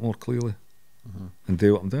things a bit more clearly and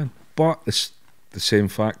do what I'm doing. But the same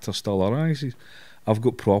factor still arises. I've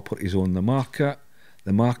got properties on the market.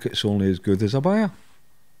 The market's only as good as a buyer.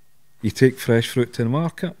 You take fresh fruit to the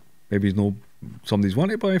market, maybe somebody's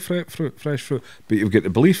wanting to buy fresh fruit, but you've got the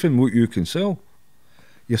belief in what you can sell.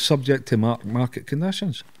 You're subject to market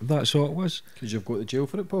conditions. That's all it was. Because you've got to jail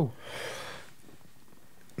for it, Paul?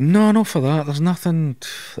 No, not for that.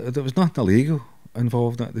 There was nothing illegal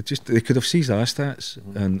involved in it. They could have seized assets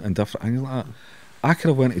and different things like that. I could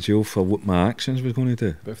have went to jail for what my actions was going to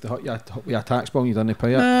do. But if they hit you a tax bill and you didn't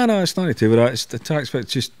pay it? No, it's not to do with that. It's the tax bill.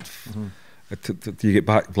 It's just you get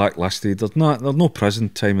blacklisted. There's no prison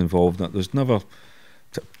time involved in it. There's never.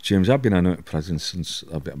 James, I've been in and out of prison since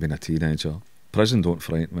I've been a teenager. Prison don't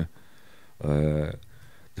frighten me. The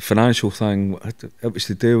financial thing, it was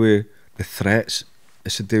to do with the threats.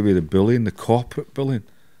 It's to do with the bullying, the corporate bullying.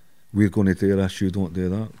 We're going to do this, you don't do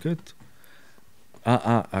that. Good.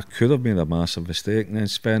 I could have made a massive mistake and then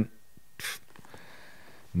spent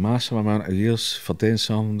a massive amount of years for doing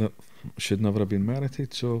something that should never have been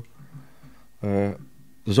merited. So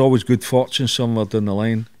there's always good fortune somewhere down the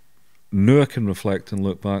line. Now I can reflect and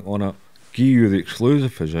look back on it, give you the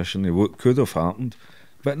exclusive position of what could have happened,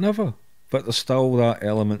 but never. But there's still that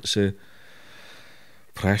element of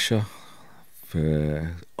pressure,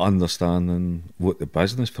 understanding what the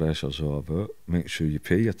business pressures are about. Make sure you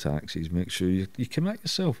pay your taxes, make sure you commit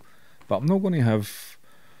yourself. But I'm not going to have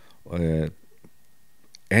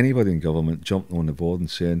anybody in government jumping on the board and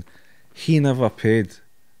saying he never paid,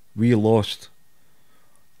 we lost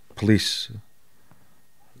police,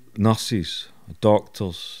 nurses,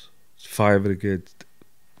 doctors, fire brigade,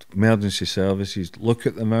 emergency services. Look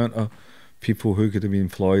at the amount of people who could have been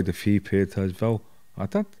employed if he paid his bill. I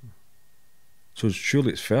did. So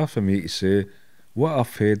surely it's fair for me to say what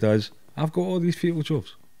I've paid is I've got all these people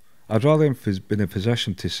jobs. I'd rather be in a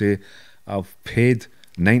position to say I've paid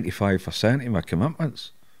 95% of my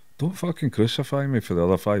commitments. Don't fucking crucify me for the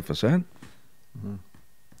other 5%. And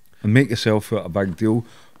make yourself out a big deal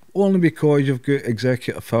only because you've got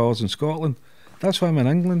executive powers in Scotland. That's why I'm in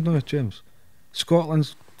England now, James.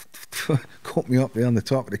 Scotland's got me up there on the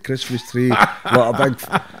top of the Christmas tree like a big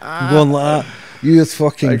going like that. You're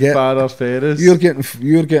fucking Paul Ferris.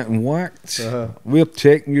 You're getting whacked. We're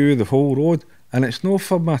taking you the whole road, and it's not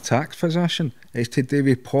for my tax position. It's to do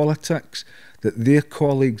with politics that their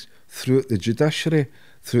colleagues throughout the judiciary,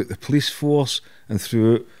 throughout the police force, and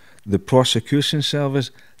throughout the prosecution service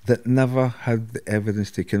that never had the evidence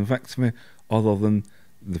to convict me, other than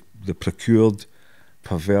the procured,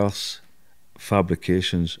 perverse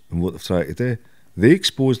fabrications and what they've tried to do. They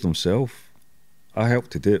exposed themselves. I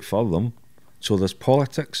helped to do it for them. So there's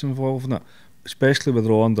politics involved in it, especially when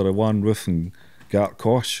they're all under a one roof in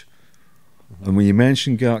Gartcosh. And when you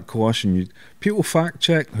mention Gartcosh, and people fact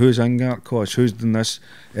check who's in Gartcosh, who's in this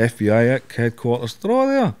FBI headquarters, they're all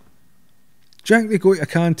there. Do you think they go to a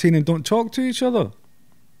canteen and don't talk to each other?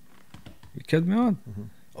 You kidding me on?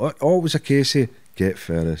 Always a case of get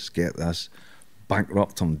Ferris, get this,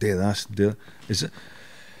 bankrupt him, do this, do that.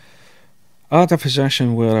 I had a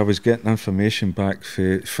position where I was getting information back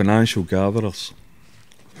for financial gatherers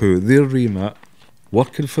who their remit,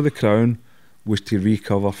 working for the Crown, was to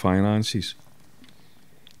recover finances.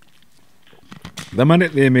 The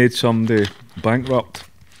minute they made somebody bankrupt,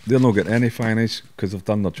 they're not getting any finance because they've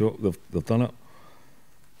done their job, they've done it.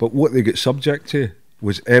 But what they get subject to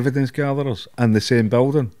was evidence gatherers in the same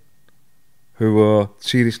building who were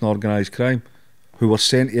serious and organised crime, who were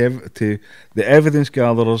sent to the evidence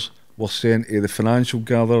gatherers were saying to the financial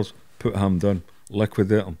gatherers, put him down,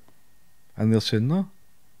 liquidate him. And they're saying, no,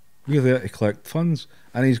 we're there to collect funds,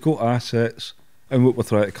 and he's got assets and what we're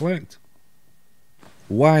trying to collect.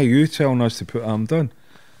 Why are you telling us to put him down?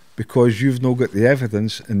 Because you've not got the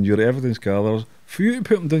evidence in your evidence gatherers for you to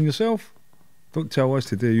put him down yourself. Don't tell us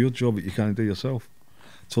to do your job that you can't do yourself.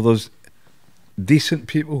 So there's decent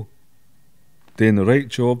people doing the right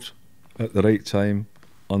jobs at the right time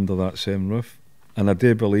under that same roof. And I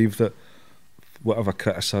do believe that whatever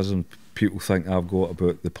criticism people think I've got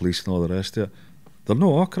about the police and all the rest of it, they're not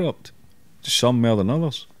all corrupt. Just some more than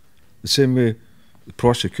others. The same way the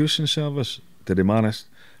prosecution service, did they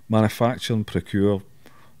manufacture and procure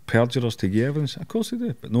perjurers to give evidence? Of course they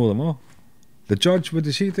do, but know them all. The judge, what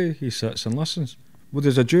does he do? He sits and listens. What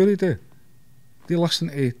does a jury do? They listen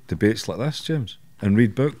to debates like this, James, and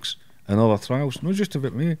read books and other trials, not just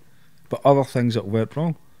about me, but other things that went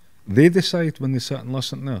wrong. They decide when they sit and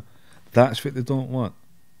listen there. That's what they don't want,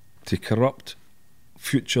 to corrupt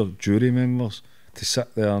future jury members, to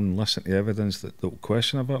sit there and listen to evidence that they'll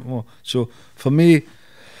question a bit more. So for me,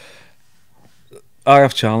 I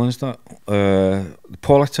have challenged that. The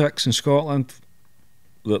politics in Scotland,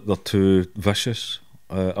 they're too vicious.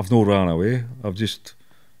 I've no ran away. I've just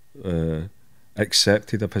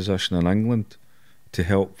accepted a position in England to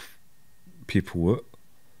help people out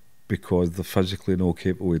because they're physically not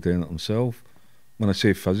capable of doing it themselves. When I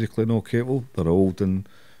say physically not capable, they're old and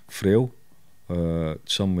frail.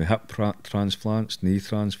 Some with hip transplants, knee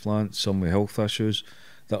transplants, some with health issues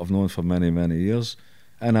that I've known for many, many years,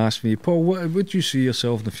 and asked me, Paul, what would you see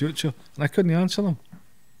yourself in the future? And I couldn't answer them.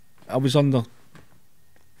 I was under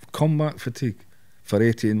combat fatigue for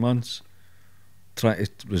 18 months, trying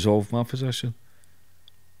to resolve my position.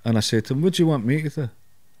 And I said to him, what do you want me to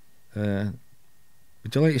do?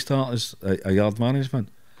 Would you like to start as a yard management?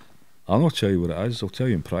 I'll not tell you what it is, I'll tell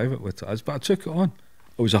you in private what it is, but I took it on.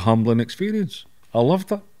 It was a humbling experience. I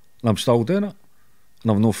loved it, and I'm still doing it.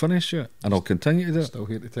 And I've not finished yet, and I'll continue to do it. Still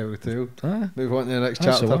here to tell the tale. Aye. Move on to the next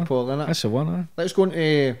That's chapter, the Paul, innit? That's the one, aye. Let's go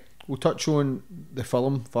into, we'll touch on the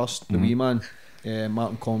film first, The Wee Man.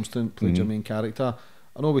 Martin Compston played your main character.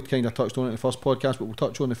 I know we kind of touched on it in the first podcast, but we'll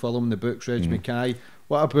touch on the film, the books, Reg Mackay.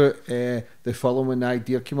 What about the film when the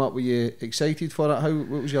idea came up? Were you excited for it?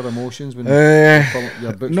 What was your emotions when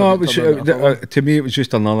your books no, were it was, to me it was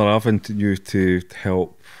just another avenue to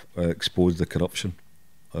help expose the corruption.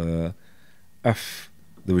 If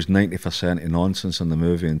there was 90% of nonsense in the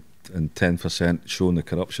movie and 10% showing the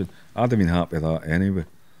corruption, I'd have been happy with that anyway.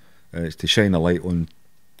 It's to shine a light on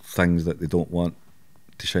things that they don't want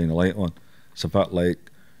to shine a light on. It's a bit like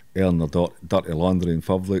airing their dirty laundry in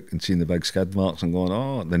public and seeing the big skid marks and going,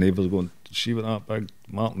 oh, the neighbours going, see what that big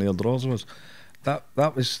mark near drawers was. That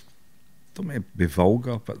was, don't mean to be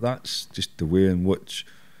vulgar, but that's just the way in which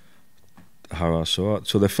how I saw it.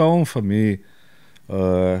 So the film for me,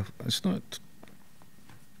 it's not,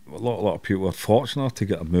 a lot of people are fortunate to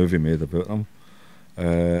get a movie made about them.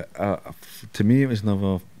 To me, it was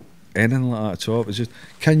never anything like that at all. It was just,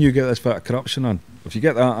 can you get this bit of corruption in? If you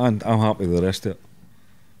get that in, I'm happy with the rest of it.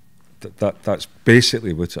 That's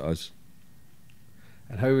basically what it is.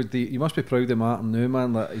 And how would you must be proud of Martin now,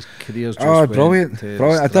 man, that his career's just brilliant.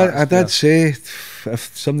 I did say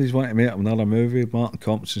if somebody's wanting to make another movie, Martin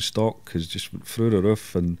Compton's stock has just went through the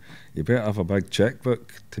roof, and you better have a big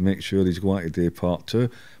checkbook to make sure he's going to do part 2.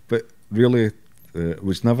 But really, it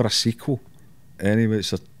was never a sequel. Anyway,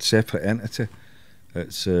 it's a separate entity.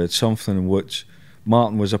 It's something in which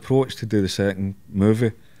Martin was approached to do the second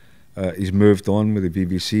movie. He's moved on with the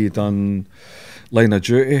BBC, done Line of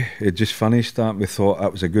Duty. He'd just finished that. We thought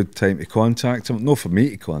that was a good time to contact him. Not for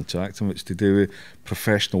me to contact him, it's to do with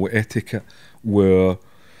professional etiquette, where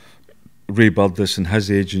Ray Burdiss and his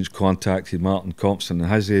agents contacted Martin Compton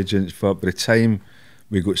and his agents. But by the time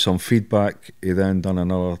we got some feedback, he then done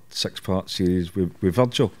another 6-part series with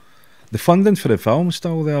Virgil. The funding for the film's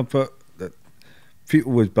still there, but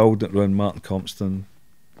people was building it around Martin Compton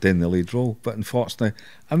in the lead role. But unfortunately,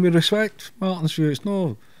 and we respect Martin's view, it's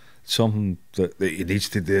not something that he needs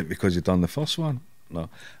to do it because he'd done the first one. No,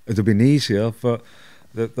 it'd have been easier, but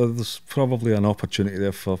there's probably an opportunity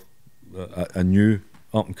there for a new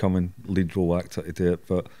up-and-coming lead role actor to do it,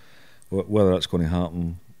 but whether that's going to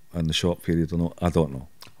happen in the short period or not, I don't know.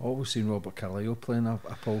 I've always seen Robert Carlyle playing a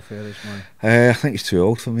Paul Ferris, man. I think he's too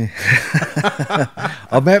old for me.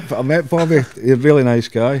 I met Bobby. He's a really nice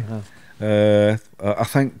guy. I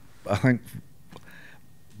think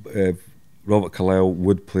Robert Carlyle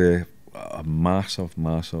would play a massive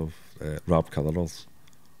Rob Cullerers.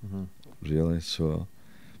 Really. So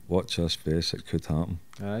watch this space. It could happen.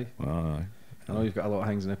 Aye. Aye. I know you've got a lot of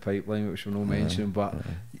things in the pipeline which we'll not mention, but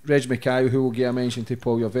Reg Mackay, who will get a mention to,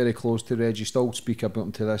 Paul, you're very close to Reg. You still speak about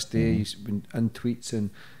him to this day. He's been in tweets,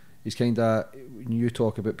 and he's kind of, when you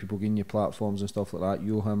talk about people getting your platforms and stuff like that,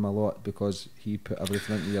 you owe him a lot because he put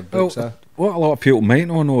everything into your books. What a lot of people might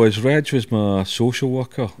not know is Reg was my social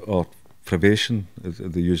worker, or probation, as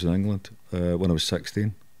they use in England, when I was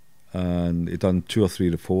 16, and he'd done 2 or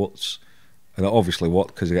 3 reports, and it obviously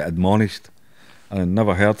worked because he got admonished. And I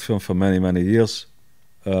never heard from him for many years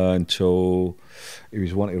until he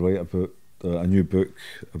was wanting to write about a new book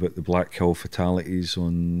about the Black Hill fatalities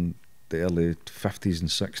on the early 50s and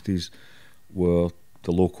 60s, where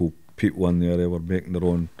the local people in the area were making their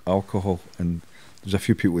own alcohol, and there's a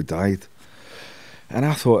few people who died. And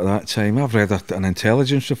I thought at that time, I've read an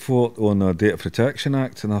intelligence report on the Data Protection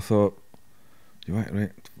Act, and I thought,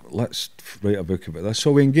 right, let's write a book about this.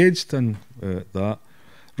 So we engaged in that.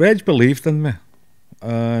 Reg believed in me,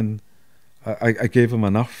 and I gave him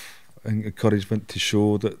enough encouragement to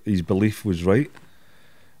show that his belief was right.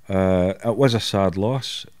 It was a sad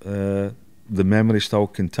loss. The memory still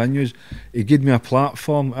continues. He gave me a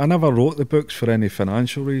platform. I never wrote the books for any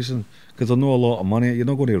financial reason, because I know a lot of money. You're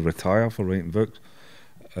not going to retire for writing books.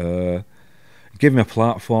 He gave me a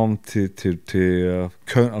platform to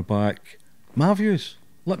counter back my views.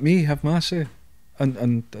 Let me have my say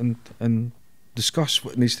and discuss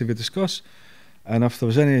what needs to be discussed. And if there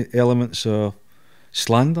was any elements of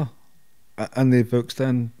slander in the books,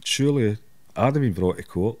 then surely I'd have been brought to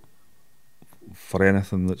court for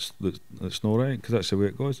anything that's not right, because that's the way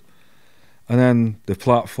it goes. And then the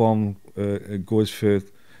platform goes for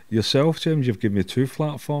yourself, James. You've given me 2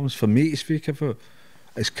 platforms for me to speak about.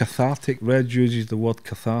 It's cathartic. Reg uses the word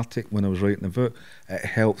cathartic when I was writing the book. It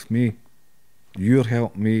helped me. You're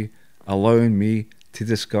helped me, allowing me to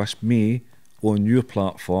discuss me on your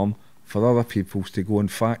platform for other people to go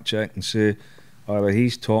and fact check and say, either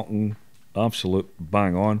he's talking absolute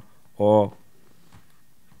bang on, or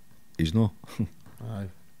he's not. Aye.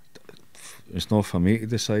 It's not for me to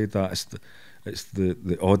decide that. It's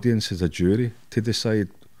the audience as a jury to decide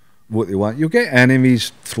what they want. You'll get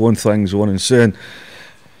enemies throwing things on and saying,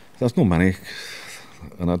 there's no money,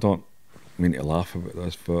 and I don't mean to laugh about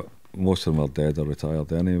this, but most of them are dead or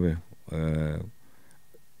retired anyway.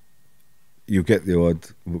 You get the odd,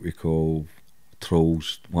 what we call,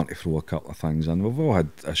 trolls want to throw a couple of things in. We've all had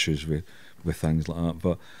issues with things like that,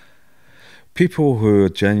 but people who are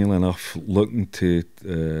genuine enough looking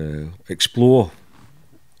to explore,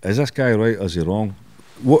 is this guy right or is he wrong?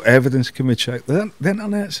 What evidence can we check? The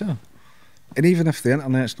internet's there. And even if the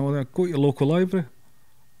internet's not there, go to your local library,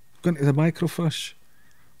 go into the microfiche,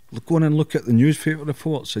 go in and look at the newspaper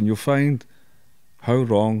reports, and you'll find how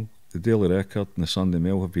wrong the Daily Record and the Sunday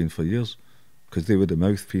Mail have been for years, because they were the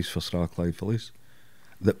mouthpiece for Strathclyde Police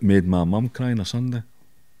that made my mum cry on a Sunday.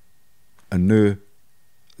 And now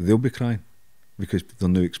they'll be crying because they're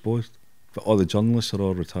now exposed. But all the journalists are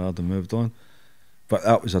all retired and moved on. But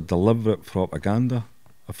that was a deliberate propaganda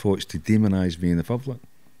approach to demonise me in the public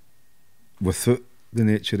without the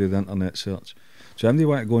nature of the internet search. So anybody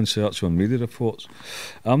want to go and search on media reports,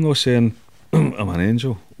 I'm not saying I'm an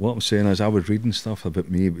angel. What I'm saying is I was reading stuff about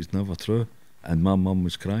me that was never true, and my mum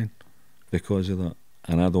was crying because of that,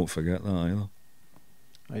 and I don't forget that either.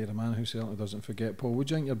 You're a man who certainly doesn't forget. Paul, what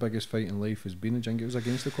do you think your biggest fight in life has been? Do you think it was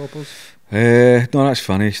against the Coppers? No, that's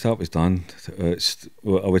finished. That was done. I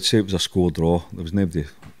would say it was a score draw. There was nobody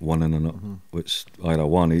winning in it. It's either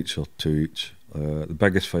 1 each or 2 each. The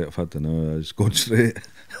biggest fight I've had to know is going straight.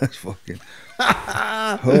 That's fucking...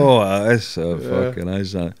 oh, it is. Fucking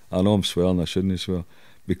is. I know I'm swearing. I shouldn't swear,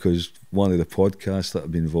 because one of the podcasts that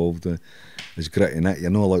I've been involved in is Gritty Nick. You're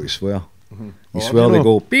not allowed to swear. You swear, they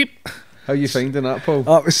go beep. How are you finding that, Paul?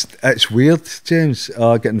 It's weird, James.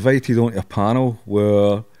 I get invited onto a panel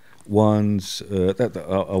where one's...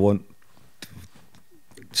 I won't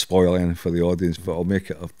spoil anything for the audience, but I'll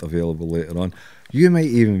make it available later on. You might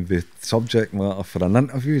even be subject matter for an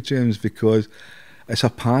interview, James, because it's a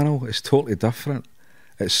panel. It's totally different.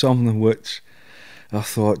 It's something which I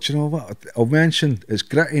thought, do you know what? I'll mention it's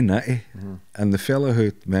Gritty Nitty, and the fellow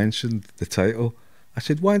who mentioned the title, I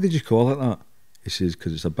said, why did you call it that? He says,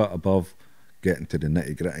 because it's a bit above getting to the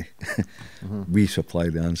nitty gritty. We supply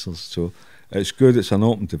the answers. So it's good, it's an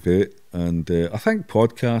open debate, and I think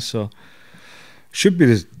podcasts should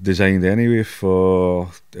be designed anyway for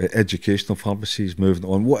educational purposes, moving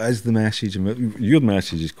on. What is the message? Your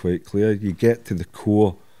message is quite clear. You get to the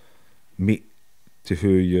core meat to who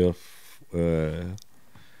your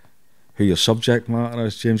subject matter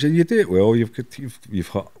is, James, and you do it well. You've hit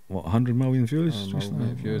what, 100 million views? 100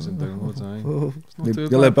 million views and downloads. Aye.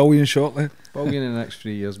 You'll have a billion shortly. Billion in the next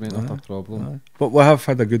 3 years, mate. Not a problem. But we have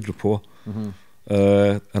had a good rapport, and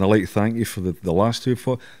I'd like to thank you for the last 2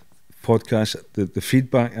 podcasts. The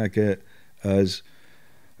feedback I get is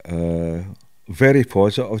very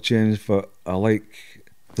positive, James. But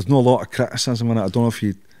there's not a lot of criticism in it. I don't know if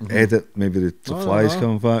you edit, maybe the flies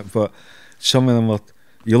coming back, but some of them are.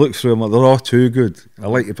 You look through them, they're all too good. I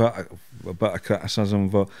like a bit of criticism,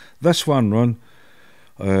 but this one run,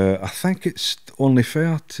 I think it's only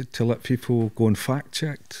fair to let people go and fact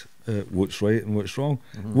check what's right and what's wrong.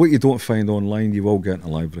 What you don't find online, you will get in the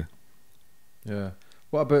library. Yeah.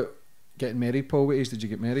 What about getting married, Paul? What age did you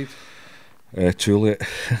get married? Too late.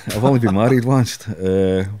 I've only been married once.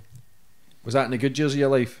 Was that in the good years of your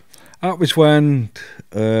life? That was when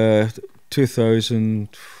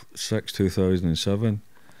 2006, 2007.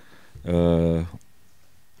 It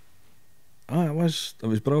was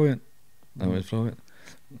brilliant. It was brilliant.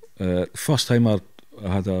 First time I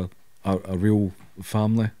had a real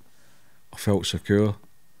family. I felt secure.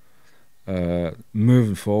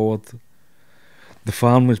 Moving forward, the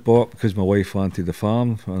farm was bought because my wife wanted the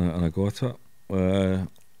farm, and I got it.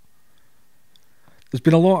 There's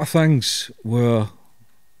been a lot of things where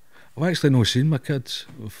I've actually not seen my kids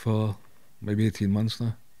for maybe 18 months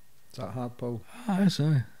now. Is that hard, Paul? Yes,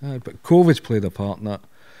 aye. But COVID's played a part in that.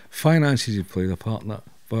 Finances have played a part in that.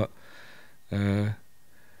 But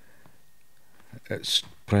it's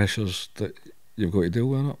pressures that you've got to deal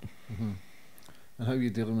with it. Mm-hmm. And how are you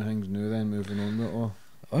dealing with things now then, moving on with it all?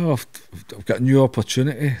 Oh, I've got a new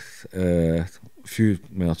opportunity, a few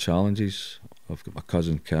more challenges. I've got my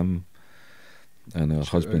cousin Kim and her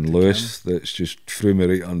husband Lewis that's just threw me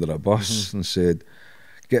right under a bus and said,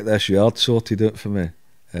 get this yard sorted out for me.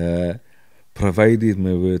 Provided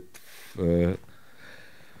me with a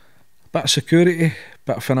bit of security,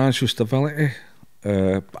 bit of financial stability.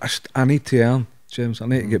 But I need to earn, James. I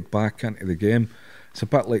need to get back into the game. It's a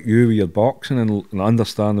bit like you with your boxing and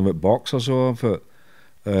understanding what boxers are. But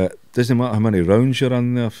doesn't matter how many rounds you're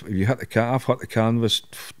in there. If you hit the I've hit the canvas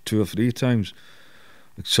 2 or 3 times.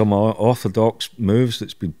 Some orthodox moves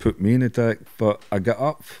that's been put me in the deck, but I get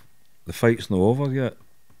up. The fight's not over yet.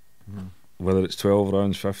 Whether it's 12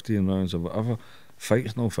 rounds, 15 rounds, or whatever,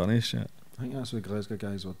 fight's not finished yet. I think that's where Glasgow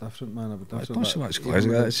guys were different, man. It's not so much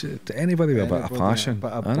Glasgow. It's to anybody with a bit of passion, a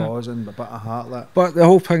bit of balls and a bit of heart. That. But the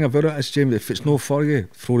whole thing about it is, James, if it's not for you,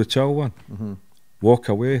 throw the towel in, walk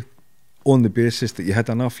away, on the basis that you had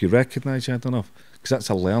enough, you recognise you had enough, because that's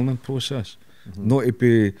a learning process. Not to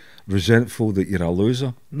be resentful that you're a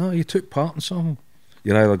loser. No, you took part in something.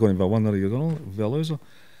 You're either going to be a winner or you're going to be a loser.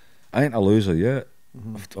 I ain't a loser yet.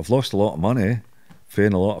 I've lost a lot of money,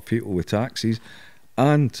 paying a lot of people with taxes,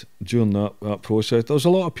 and during that process, there's a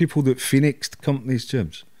lot of people that phoenixed companies,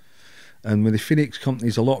 James. And when they phoenix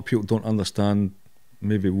companies, a lot of people don't understand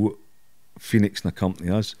maybe what phoenixing a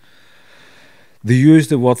company is. They use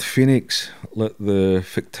the word phoenix, like the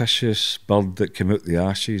fictitious bird that came out the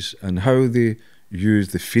ashes, and how they use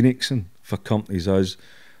the phoenixing for companies as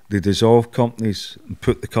they dissolve companies and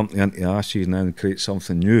put the company into ashes and then create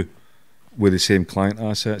something new with the same client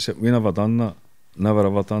assets. We never done that. Never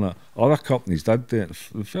ever done it. Other companies did do it.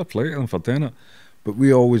 Fair play to them for doing it. But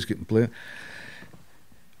we always get blamed.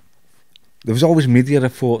 There was always media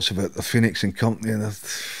reports about the phoenixing company, and it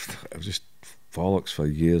was just bollocks for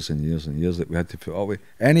years and years and years that we had to put away.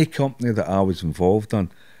 Any company that I was involved in,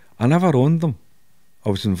 I never owned them. I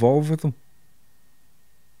was involved with them.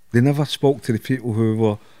 They never spoke to the people who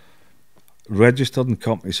were registered in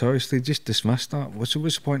Company's House. They just dismissed that. What's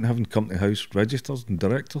the point in having Company House registers and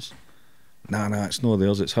directors? Nah, it's not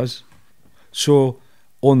theirs, it's his. So,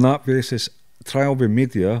 on that basis, trial by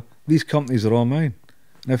media, these companies are all mine.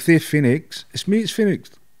 And if they phoenix, it's me it's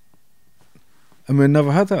phoenixed. And we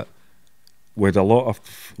never had it. We had a lot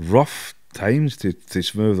of rough times to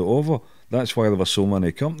smooth it over. That's why there were so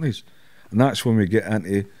many companies. And that's when we get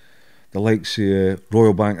into the likes of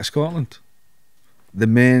Royal Bank of Scotland. The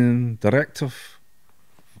main director,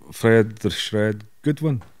 Fred the Shred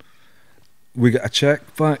Goodwin, we get a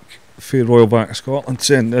cheque back for Royal Bank of Scotland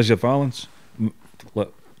saying, there's your balance,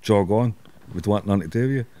 jog on, we'd want nothing to do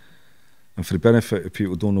with you. And for the benefit of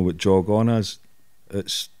people who don't know what jog on is,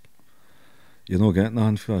 it's, you're not getting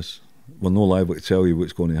nothing for us. We're not liable to tell you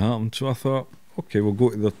what's going to happen. So I thought, okay, we'll go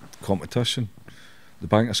to the competition. The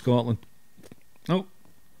Bank of Scotland, no.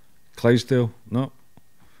 Clydesdale, no.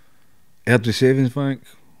 Airdrie Savings Bank,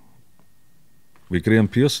 with Graham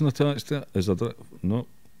Pearson attached to it, is there? No.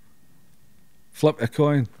 Flip a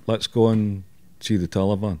coin, let's go and see the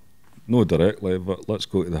Taliban. No directly, but let's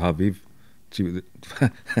go to the Habib.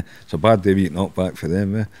 It's a bad day being knocked back for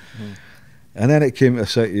them, eh? And then it came to a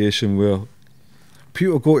situation where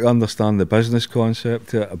people go to understand the business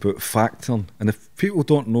concept about factoring. And if people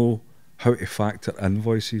don't know how to factor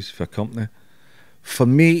invoices for a company, for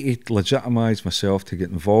me to legitimise myself to get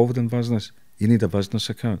involved in business, you need a business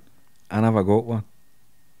account. I never got one.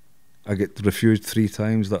 I get refused 3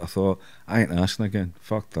 times that I thought, I ain't asking again,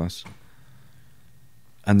 fuck this.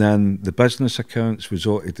 And then the business accounts was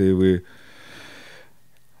all to do with,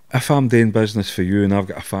 if I'm doing business for you and I've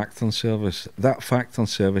got a factoring service, that factoring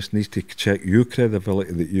service needs to check your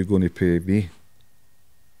credibility that you're going to pay me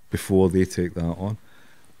before they take that on.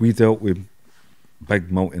 We dealt with big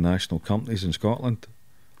multinational companies in Scotland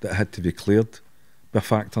that had to be cleared by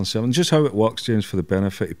factoring service. And just how it works, James, for the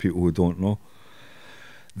benefit of people who don't know.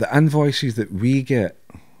 The invoices that we get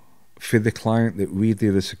for the client that we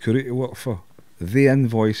do the security work for, the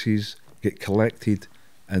invoices get collected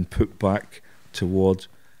and put back towards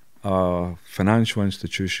a financial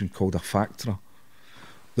institution called a factorer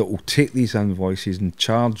that will take these invoices and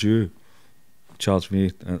charge me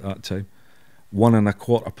at that time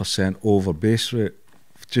 1.25% over base rate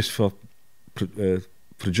just for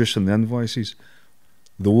producing the invoices.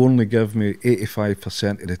 They'll only give me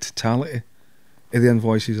 85% of the totality of the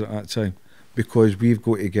invoices at that time, because we've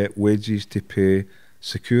got to get wages to pay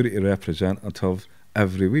security representative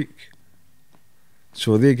every week.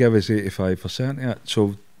 So they give us 85% of it.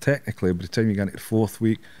 So technically, by the time you get into the fourth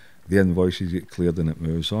week, the invoices get cleared and it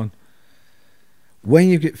moves on. When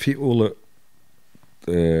you get people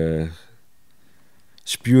that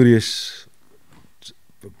spurious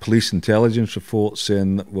police intelligence reports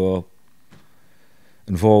saying that we're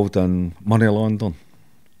involved in money laundering,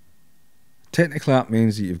 technically that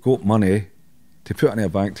means that you've got money to put in a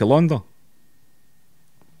bank to launder.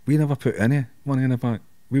 We never put any money in a bank.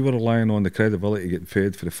 We were relying on the credibility getting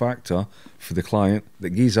paid for the factor, for the client that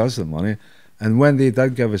gives us the money. And when they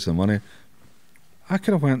did give us the money, I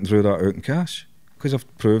could have went and drew that out in cash, because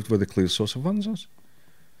I've proved where the clear source of funds is.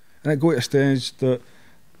 And it got to a stage that,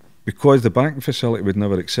 because the banking facility would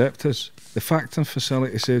never accept us, the factoring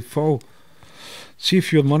facility said, Paul, see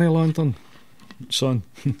if you're money laundering, son,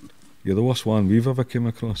 you're the worst one we've ever came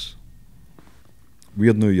across.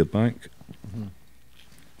 We're now your bank.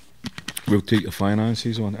 We'll take your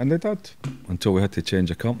finances on. And they did, until we had to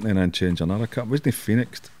change a company and then change another company. It wasn't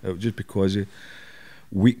phoenixed. It was just because of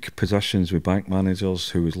weak positions with bank managers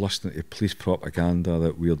who was listening to police propaganda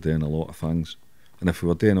that we were doing a lot of things. And if we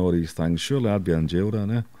were doing all these things, surely I'd be in jail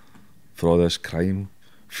then, eh? For all this crime,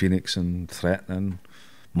 phoenixing, threatening,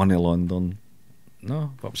 money laundering.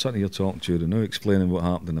 No, but I'm sitting here talking to you now, explaining what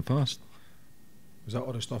happened in the past. Was that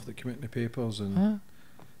all the stuff that came out in the papers? And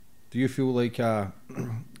do you feel like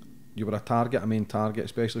you were a main target,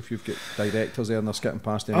 especially if you've got directors there and they're skipping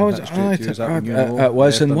past them and hitting straight to you? Is that when you know, it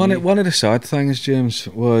was, and one of the sad things, James,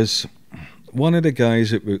 was one of the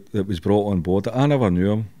guys that was brought on board, I never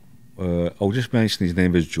knew him. I'll just mention his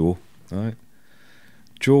name was Joe. Right?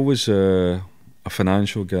 Joe was a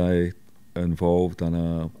financial guy involved in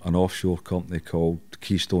an offshore company called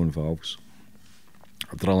Keystone Valves,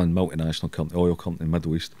 a drilling multinational company, oil company in the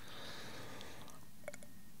Middle East.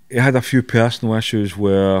 He had a few personal issues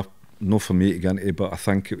where, not for me to get into, but I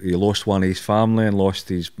think he lost one of his family and lost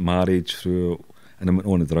his marriage through, and he went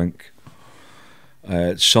on a drink.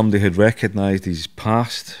 Somebody had recognised his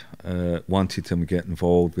past, wanted him to get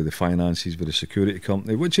involved with the finances with the security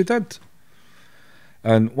company, which he did.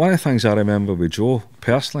 And one of the things I remember with Joe,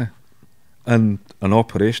 personally, in an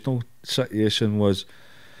operational situation, was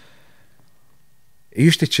he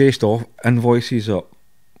used to chase invoices up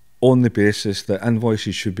on the basis that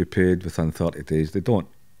invoices should be paid within 30 days. They don't.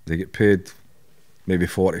 They get paid maybe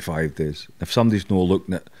 45 days. If somebody's not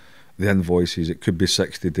looking at the invoices, it could be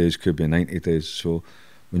 60 days, could be 90 days. So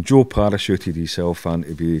when Joe parachuted himself in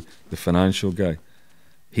to be the financial guy,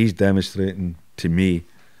 he's demonstrating to me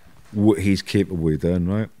what he's capable of doing,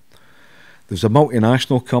 right? There's a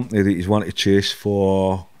multinational company that he's wanted to chase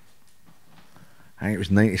for, I think it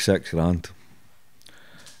was 96 grand.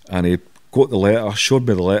 And he got the letter, showed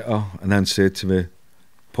me the letter, and then said to me,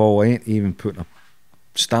 Paul, I ain't even putting a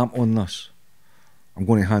stamp on this. I'm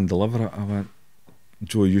going to hand deliver it. I went,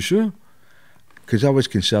 Joe, you sure? Because I was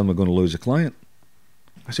concerned we're going to lose a client.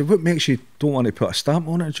 I said, what makes you don't want to put a stamp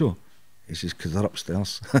on it, Joe? He says, because they're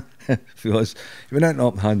upstairs. Because he went out and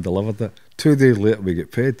up and hand delivered it. 2 days later, we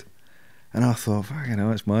get paid. And I thought, fucking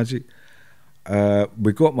hell, it's magic.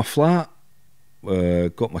 We got my flat,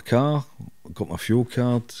 got my car, got my fuel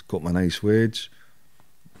card, got my nice wage.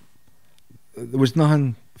 There was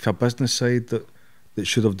nothing for a business side that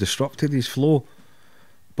should have disrupted his flow.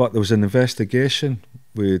 But there was an investigation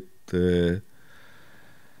with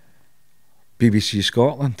BBC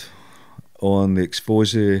Scotland on the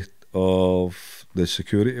exposure of the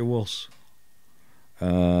security wars.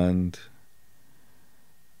 And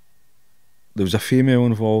there was a female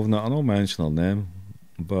involved in it. I don't mention her name,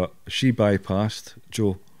 but she bypassed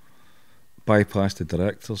Joe, bypassed the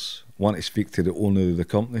directors, wanted to speak to the owner of the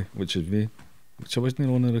company, which is me, which I wasn't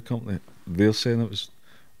the owner of the company. They're saying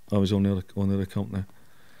I was owner of the company.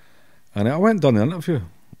 And I went and done the interview.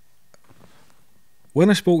 When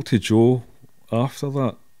I spoke to Joe after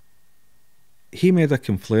that, he made a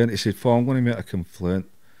complaint. He said, Paul, I'm going to make a complaint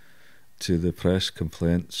to the press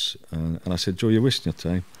complaints. And I said, Joe, you're wasting your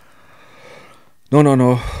time. No,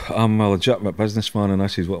 I'm a legitimate businessman and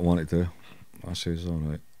this is what I want to do. I says, all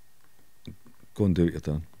right, go and do what you've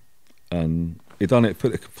done. And he done it,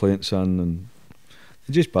 put the complaints in, and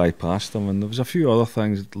They just bypassed them, and there was a few other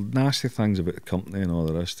things, nasty things about the company and all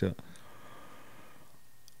the rest of it.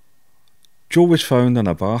 Joe was found in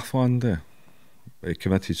a bath one day. He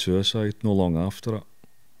committed suicide no long after it.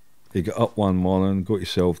 He got up one morning, got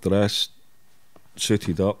himself dressed,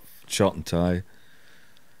 suited up, shirt and tie,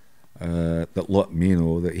 that let me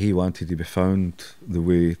know that he wanted to be found the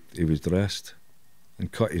way he was dressed,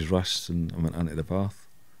 and cut his wrists and went into the bath.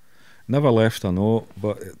 Never left a note,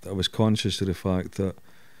 but I was conscious of the fact that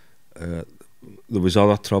there was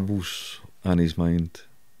other troubles in his mind,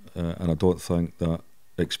 and I don't think that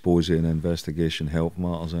exposing an investigation helped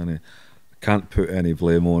matters any. I can't put any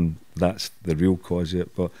blame on that's the real cause of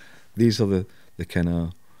it, but these are the kind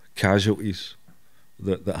of casualties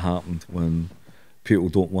that happened when people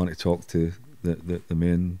don't want to talk to the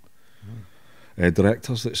main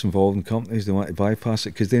directors that's involved in companies. They want to bypass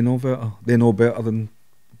it because they know better. They know better than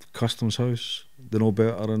Customs House. They know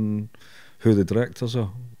better than who the directors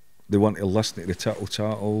are. They want to listen to the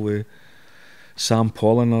tittle-tattle with Sam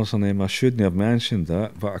Paulin or her name. I shouldn't have mentioned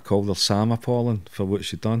that, but I called her Sama Paulin for what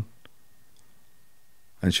she'd done.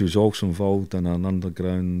 And she was also involved in an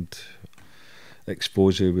underground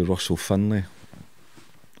expose with Russell Finlay,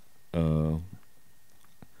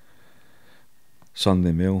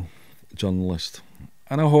 Sunday Mail journalist.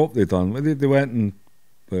 And I hope they done. They went and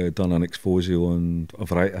done an expose on a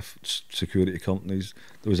variety of security companies.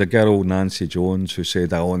 There was a girl, Nancy Jones, who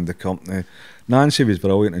said I owned the company. Nancy was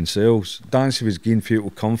brilliant in sales. Nancy was giving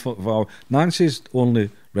people comfort value. Nancy's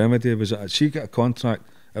only remedy was that she got a contract,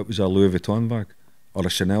 it was a Louis Vuitton bag or a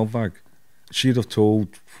Chanel bag. She'd have told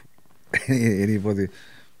anybody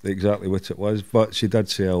exactly what it was, but she did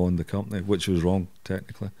say I owned the company, which was wrong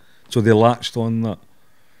technically. So they latched on that.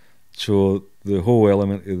 So the whole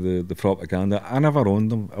element of the propaganda, I never owned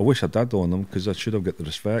them. I wish I did own them because I should have got the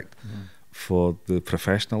respect for the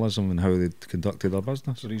professionalism and how they conducted their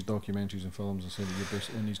business. So these documentaries and films are saying that you're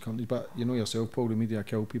basically in these companies, but you know yourself, Paul, the media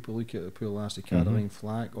kill people. Look at the poor lassie Caroline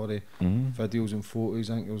Flack, or the videos and photos.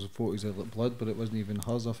 I think it was photos of like blood, but it wasn't even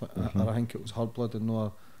hers. Or I think it was her blood and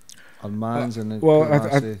not her man's. Well,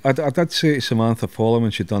 I did say to Samantha Paula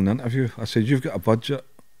when she'd done the interview, I said, you've got a budget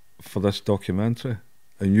for this documentary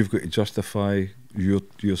and you've got to justify your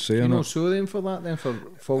saying it. You don't sue them for that then, for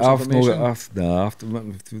false information?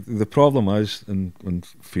 The problem is, and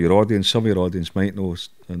for your audience, some of your audience might know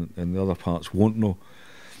and the other parts won't know,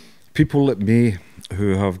 people like me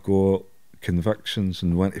who have got convictions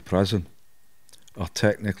and went to prison are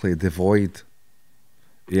technically devoid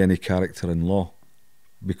of any character in law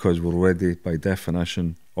because we're already by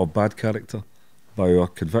definition of bad character by our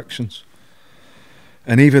convictions.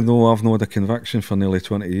 And even though I've known a conviction for nearly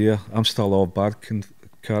 20 years, I'm still all bad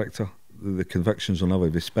character. The convictions will never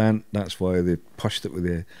be spent. That's why they pushed it with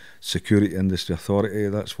the Security Industry Authority.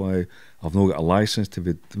 That's why I've not got a licence to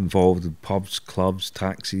be involved in pubs, clubs,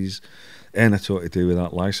 taxis, anything to do with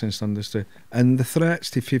that licensed industry. And the threats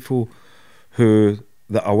to people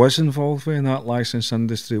that I was involved with in that licensed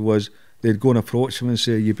industry was they'd go and approach them and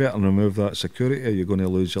say, you better remove that security or you're going to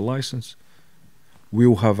lose your licence.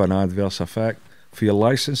 We'll have an adverse effect for your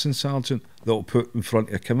licensing sergeant that will put in front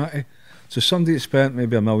of a committee. So somebody that spent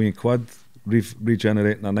maybe £1 million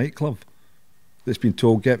regenerating a nightclub that's been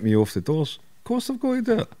told, get me off the doors. Of course they've got to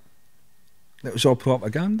do it. It was all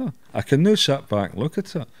propaganda. I can now sit back and look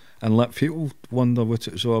at it and let people wonder what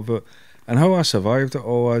it was all about. And how I survived it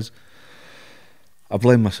all is, I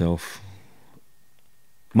blame myself.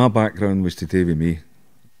 My background was to do with me.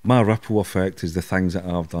 My ripple effect is the things that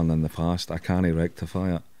I've done in the past. I can't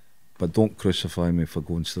rectify it. But don't crucify me for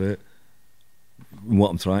going straight. What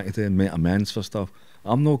I'm trying to do and make amends for stuff.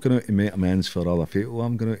 I'm not going to make amends for other people.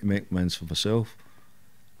 I'm going to make amends for myself.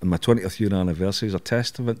 And my 20th year anniversary is a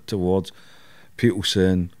testament towards people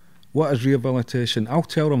saying, what is rehabilitation? I'll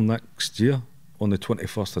tell them next year on the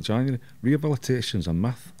 21st of January, rehabilitation's a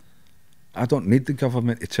myth. I don't need the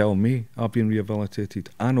government to tell me I've been rehabilitated.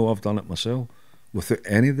 I know I've done it myself without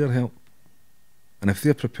any of their help. And if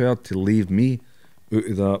they're prepared to leave me out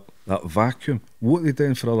of that vacuum, what are they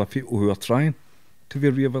doing for other people who are trying to be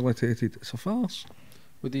rehabilitated? It's a farce.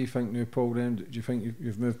 What do you think now, Paul, then? Do you think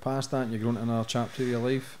you've moved past that and you're going to another chapter of your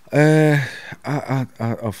life? I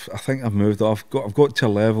think I've moved. I've got to a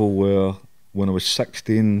level where when I was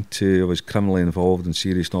 16 I was criminally involved in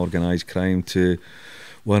serious and organised crime to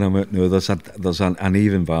where I'm at now. There's an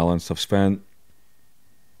uneven balance. I've spent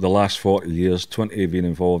the last 40 years, 20 being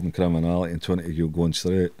involved in criminality and 20 you going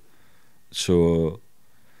straight. So,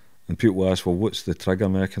 and people ask, well, what's the trigger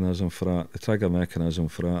mechanism for that? The trigger mechanism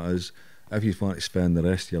for that is, if you want to spend the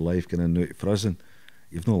rest of your life getting in and out of prison,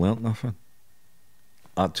 you've not learnt nothing.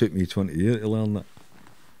 That took me 20 years to learn that.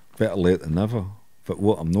 Better late than never. But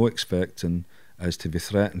what I'm not expecting is to be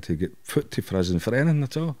threatened to get put to prison for anything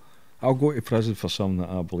at all. I'll go to prison for something that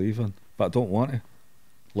I believe in, but I don't want to.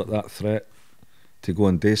 Like that threat to go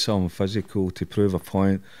and do something physical to prove a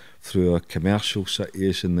point through a commercial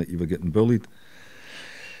situation that you were getting bullied.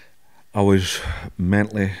 I was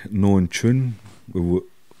mentally no in tune with what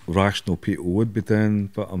rational people would be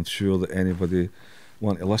doing, but I'm sure that anybody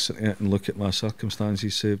want to listen to it and look at my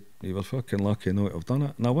circumstances say, you were fucking lucky not to have done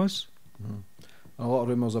it, and I was. A lot of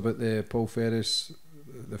rumours about the Paul Ferris,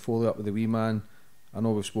 the follow-up with the wee man. I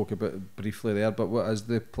know we've spoke about it briefly there, but what is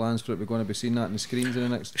the plans for it? We're going to be seeing that in the screens in the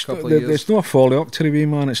next couple of years? It's not a follow-up to the wee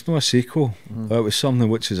man, it's not a sequel. It was something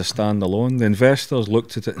which is a standalone. The investors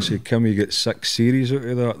looked at it and said, can we get 6 series out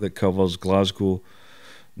of that covers Glasgow,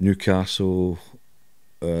 Newcastle,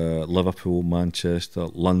 Liverpool, Manchester,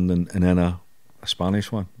 London, and then a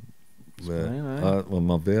Spanish one,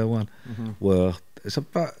 Marbella one, where it's a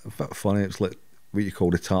bit funny. It's like what you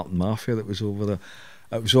call the Tartan Mafia that was over there.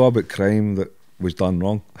 It was all about crime that was done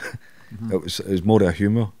wrong. It was more a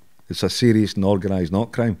humour. It's a serious and organised,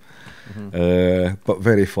 not crime, but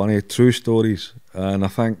very funny, true stories. And I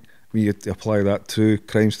think when you apply that true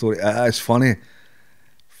crime story, it's funny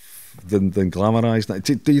than glamorising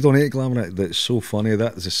it. You don't hate glamour. It's so funny.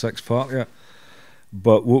 That is the 6th part of it.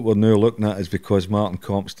 But what we're now looking at is because Martin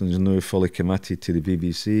Compston is now fully committed to the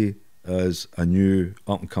BBC as a new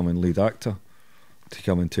up-and-coming lead actor to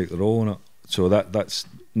come and take the role in it. So that's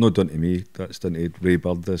not done to me, that's done to Ray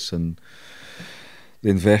Burgess and the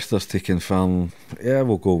investors taking film. Yeah,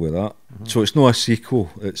 we'll go with that. So it's not a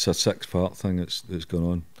sequel, it's a 6-part thing that's going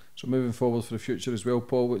on. So moving forward for the future as well,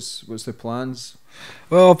 Paul, what's the plans?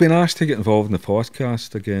 Well, I've been asked to get involved in the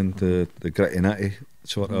podcast again, the gritty nitty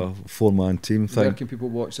sort of 4-man team thing. Where can people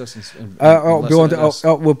watch this and it'll listen to this?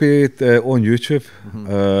 It will be on YouTube.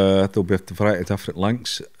 There'll be a variety of different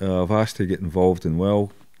links. I've asked to get involved in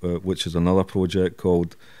which is another project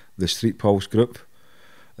called the Street Pulse Group.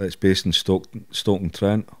 It's based in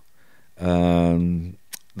Stoke-on-Trent.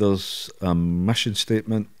 There's a mission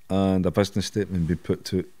statement and a business statement being put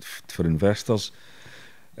to for investors.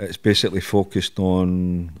 It's basically focused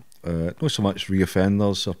on not so much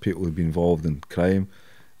reoffenders or people who've been involved in crime.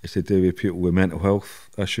 It's to do with people with mental health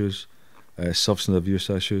issues, substance abuse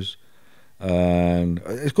issues, and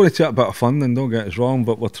it's going to take a bit of funding, don't get us wrong,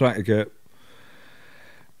 but we're trying to get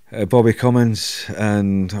Bobby Cummins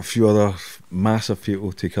and a few other massive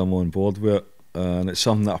people to come on board with it, and it's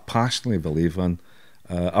something that I passionately believe in.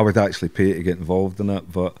 I would actually pay to get involved in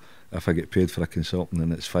it, but if I get paid for a consultant,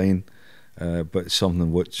 then it's fine. But it's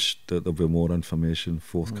something which there'll be more information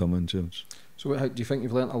forthcoming, James. So do you think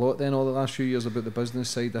you've learnt a lot then all the last few years about the business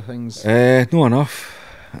side of things? Not enough.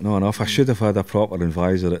 I should have had a proper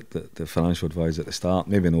advisor, the financial advisor at the start.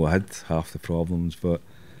 Maybe no, I had half the problems, but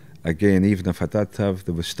again, even if I did have,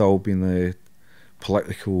 there was still been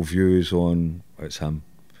political views on, it's him.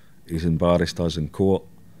 He's embarrassed us in court,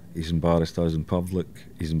 he's embarrassed us in public,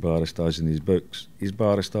 he's embarrassed us in his books, he's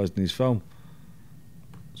embarrassed us in his film.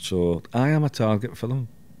 So I am a target for them,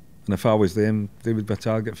 and if I was them, they would be a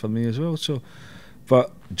target for me as well. So,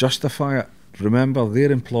 but justify it. Remember,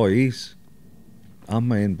 they're employees. I'm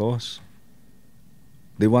my own boss.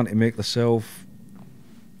 They want to make themselves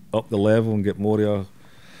up the level and get more of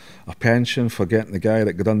a pension for getting the guy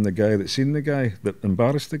that done the guy that seen the guy that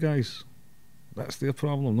embarrassed the guys. That's their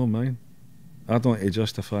problem, not mine. I don't want to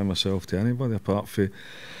justify myself to anybody apart from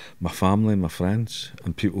my family and my friends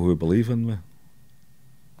and people who believe in me.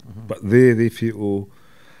 But they people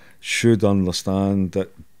should understand that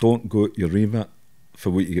don't go at your remit for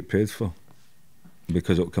what you get paid for,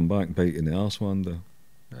 because it'll come back and bite you in the arse one day.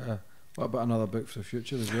 Yeah. What about another book for the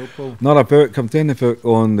future as well, Paul? Another book. I'm doing the book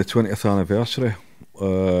on the 20th anniversary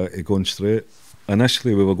of Going Straight.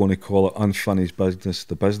 Initially we were going to call it Unfinished Business,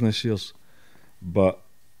 the business years, but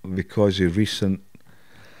because of recent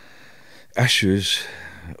issues,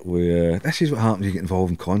 this is what happens when you get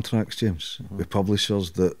involved in contracts, James, with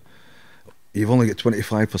publishers, that you've only got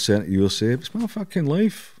 25% of your say. It's my fucking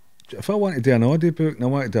life. If I want to do an audiobook and I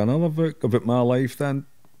want to do another book about my life, then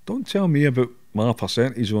don't tell me about my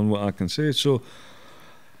percentage on what I can say. So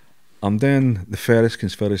I'm doing the Ferris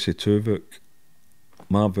Conspiracy 2 book,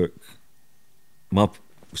 my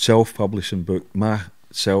self-publishing book, my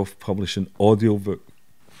self-publishing audio book,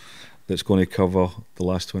 that's going to cover the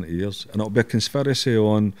last 20 years. And it'll be a conspiracy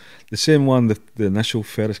on the same one that the initial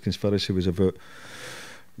Ferris conspiracy was about,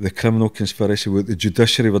 the criminal conspiracy, what the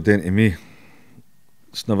judiciary were doing to me.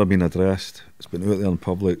 It's never been addressed. It's been out there in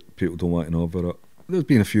public. People don't want to know about it. There's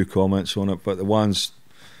been a few comments on it, but the ones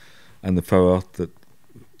in the power that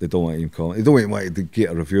they don't want to even comment, they don't even want to get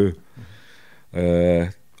a review.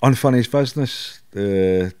 Unfinished Business,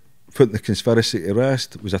 putting the conspiracy to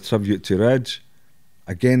rest, was a tribute to Reg.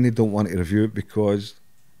 Again, they don't want to review it because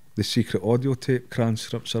the secret audio tape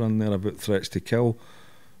transcripts are in there about threats to kill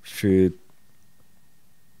for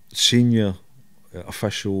senior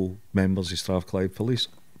official members of Strathclyde police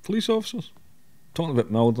officers, talking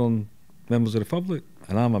about murdering members of the public.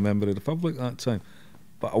 And I'm a member of the public that time,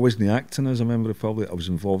 but I wasn't acting as a member of the public. I was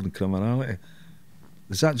involved in criminality.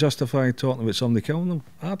 Does that justify talking about somebody killing them?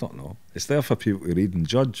 I don't know. It's there for people to read and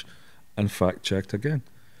judge and fact check again.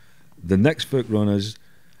 The next book run is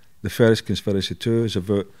The Ferris Conspiracy 2, is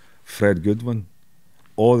about Fred Goodwin,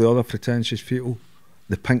 all the other pretentious people,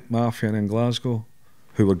 the Pink Mafia in Glasgow,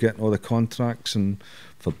 who were getting all the contracts and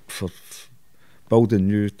for building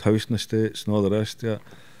new housing estates and all the rest of it.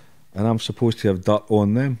 And I'm supposed to have dirt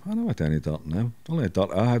on them. I never had any dirt on them. The only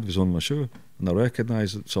dirt I had was on my shoe, and I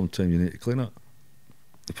recognise that sometimes you need to clean it.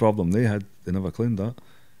 The problem they had, they never cleaned that.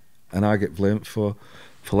 And I get blamed for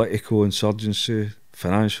political insurgency,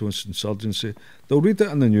 financial insurgency. They'll read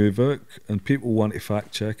it in the new book and people want to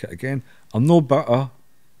fact check it again. I'm no bitter.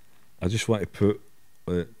 I just want to put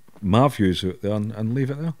my views out there and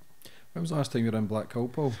leave it there. When was the last time you were in Blackpool,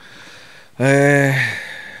 Paul?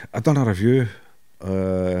 I done a review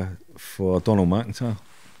for Donald McIntyre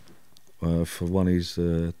for one of his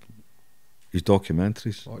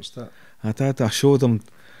documentaries. Watched it. I did. I showed him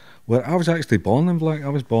where I was actually born in Black. I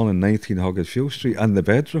was born in 19 Huddersfield Street in the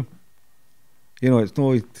bedroom. You know, it's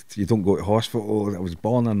no, you don't go to hospital. I was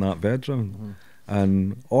born in that bedroom,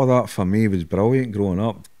 and all that for me was brilliant growing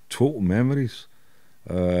up. Total memories.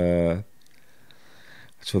 So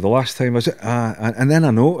the last time I was, and then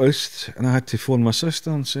I noticed, and I had to phone my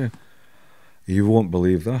sister and say, "You won't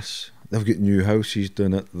believe this. They've got new houses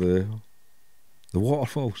down at the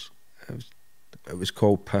waterfalls." It was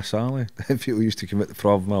called Piss Alley. People used to commit the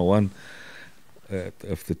Provenal One.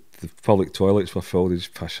 If the public toilets were filled, they'd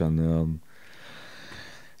just piss in there. And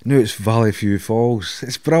now it's Valley View Falls.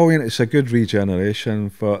 It's brilliant. It's a good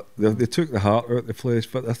regeneration, but they took the heart out of the place.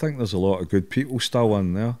 But I think there's a lot of good people still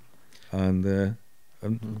in there, and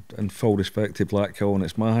full respect to Blackhill and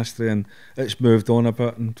its my history, and it's moved on a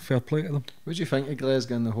bit, and fair play to them. What do you think of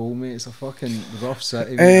Glasgow in the whole, mate? It's a fucking rough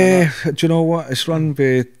city. Do you know what? It's run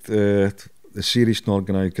by the Serious and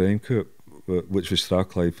Organised Crime Coup, which was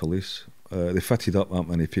Strathclyde Police. They fitted up that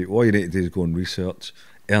many people. All you need to do is go and research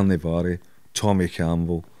Ernie Barry, Tommy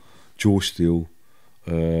Campbell, Joe Steele,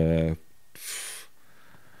 Raymond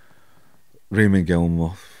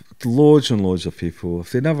Gilmore, loads and loads of people.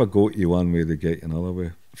 If they never go to you one way, they get you another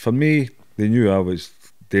way. For me, they knew I was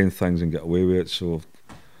doing things and get away with it, so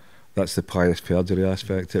that's the pious perjury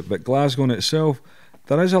aspect of it. But Glasgow in itself,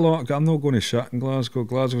 there is a lot. I'm not going to shit in Glasgow.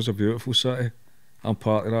 Glasgow's a beautiful city. I'm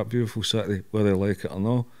part of that beautiful city, whether they like it or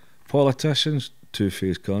not. Politicians,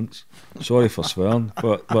 two-faced cunts. Sorry for swearing,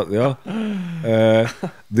 but they are.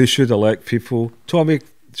 They should elect people. Tommy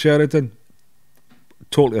Sheridan,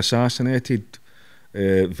 totally assassinated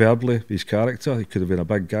verbally, his character. He could have been a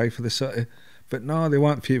big guy for the city. But no, they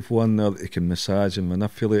want people in there that they can massage and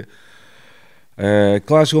manipulate.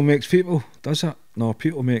 Glasgow makes people, does it? No,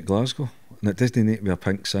 people make Glasgow. And it doesn't need to be a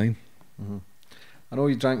pink sign. I know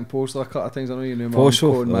you drank in Postal a couple of times. I know you knew my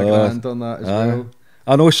uncle and my grand on that as well.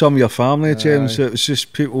 I know some of your family, James. It was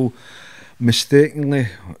just people mistakenly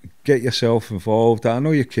get yourself involved. I know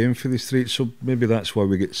you came for the streets, so maybe that's why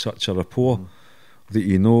we get such a rapport. That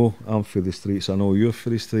you know I'm for the streets, I know you're for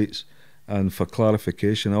the streets. And for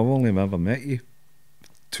clarification, I've only ever met you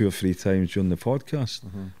 2 or 3 times during the podcast.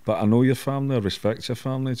 But I know your family, I respect your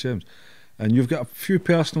family, James. And you've got a few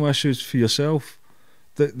personal issues for yourself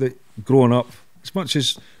that growing up, as much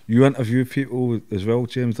as you interview people as well,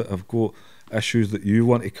 James, that have got issues that you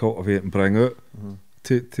want to cultivate and bring out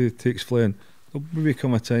to explain. There'll maybe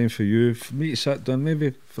come a time for you, for me to sit down,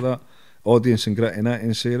 maybe for that audience and gritty nitty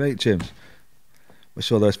and say, right, James, we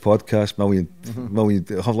saw this podcast,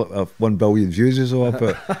 have like 1 billion views as well,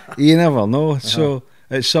 but you never know. So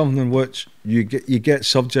it's something which you get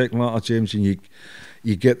subject matter, James, and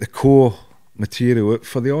you get the core material out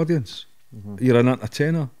for the audience. You're an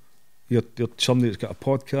entertainer. You're somebody that's got a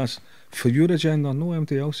podcast for your agenda, no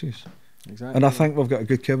anybody else's. Exactly. And I think we've got a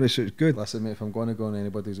good chemistry, so it's good. Listen, mate, if I'm going to go on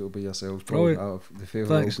anybody's, it'll be yourselves. The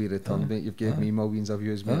favour will be returned, mate. You've given me millions of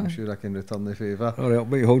views, mate. I'm sure I can return the favour. All right, I'll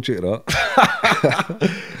make hold you to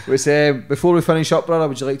that. Before we finish up, brother,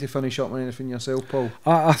 would you like to finish up on anything yourself, Paul?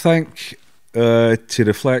 I think to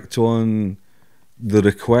reflect on the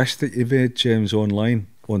request that you made, James, online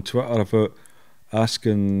on Twitter about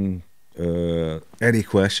asking any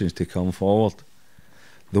questions to come forward.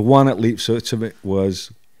 The one that leaps out to me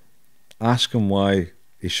was ask him why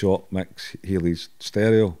he shot Mick Healy's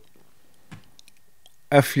stereo.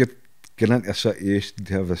 If you're getting into a situation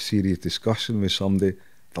to have a serious discussion with somebody,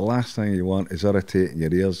 the last thing you want is irritating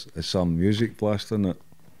your ears is some music blasting it.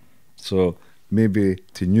 So maybe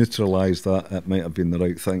to neutralise that, it might have been the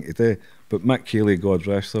right thing to do. But Mick Healy, God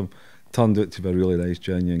rest him, turned out to be a really nice,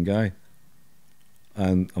 genuine guy.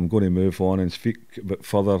 And I'm going to move on and speak a bit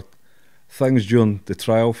further things during the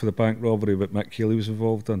trial for the bank robbery that Mick Healy was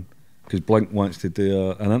involved in. Because Blink wants to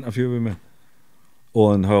do an interview with me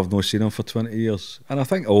on how I've not seen him for 20 years. And I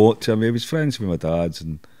think I ought to. I mean, he was friends with my dad's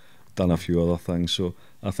and done a few other things. So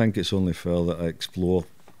I think it's only fair that I explore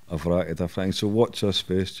a variety of things. So watch this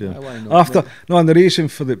space, James. And the reason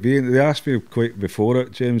for it being, they asked me quite before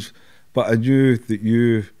it, James, but I knew that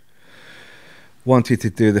you wanted to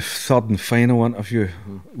do the third and final interview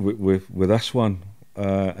with this one,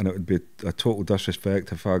 and it would be a total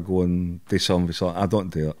disrespect if I go and do something. I don't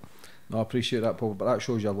do it. No, I appreciate that, Paul, but that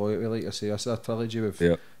shows your loyalty. Like I say, it's a trilogy.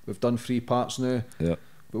 We've done 3 parts now. Yeah.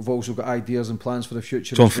 But we've also got ideas and plans for the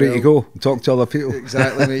future. So I'm free to go and talk to other people.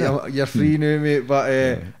 Exactly, mate. You're free now, mate.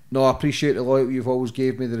 But no, I appreciate the loyalty you've always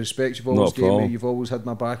gave me, the respect you've always gave me. You've always had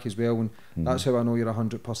my back as well, and that's how I know you're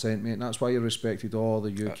 100%, mate. And that's why you're respected all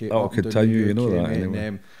the UK. I'll continue, you know that. Mate. Anyway.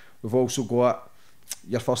 And, we've also got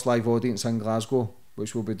your first live audience in Glasgow,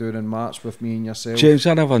 which we'll be doing in March with me and yourself. James,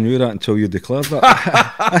 I never knew that until you declared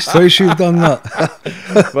that. That's twice you've done that.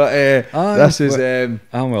 But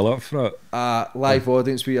I'm well up for it. Live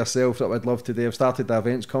audience with yourself that I'd love to do. I've started the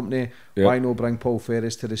events company. Why not bring Paul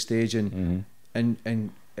Ferris to the stage and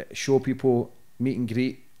show people, meet and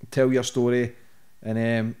greet, tell your story,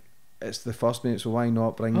 and it's the first, mate, so why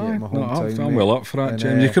not bring you to my hometown? I'm well up for that,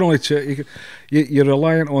 James. You can only you're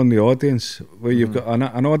reliant on the audience. Where you've got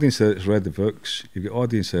an audience that's read the books, you've got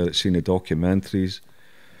audience that's seen the documentaries,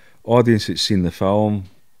 audience that's seen the film.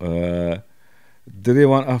 Do they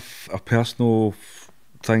want a personal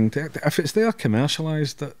thing? If it's there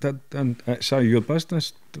commercialised, and it's your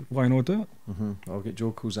business, why not do it? I'll get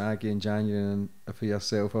Joe Kozagi in January, and for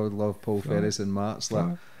yourself, I would love Paul Ferris in March.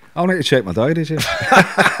 I'll need to check my diary, James.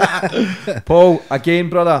 Paul, again,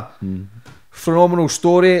 brother, phenomenal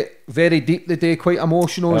story, very deep today, quite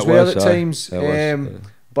emotional as well at times.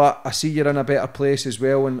 But I see you're in a better place as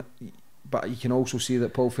well, but you can also see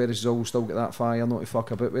that Paul Ferris has always still got that fire not to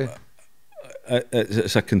fuck about with.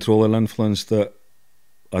 It's a controlling influence that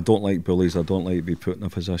I don't like bullies. I don't like to be put in a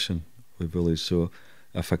position with bullies. So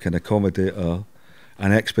if I can accommodate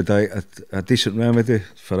and expedite a decent remedy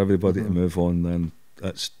for everybody to move on, then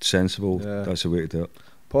that's sensible. That's the way to do it.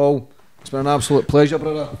 Paul, it's been an absolute pleasure,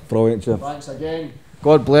 brother. Brilliant, Jim. Thanks again.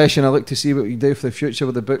 God bless you, and I look to see what you do for the future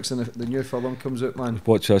with the books and the new film comes out, man.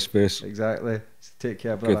 Watch this space. Exactly. Take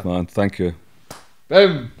care, brother. Good man. Thank you.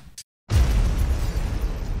 Boom.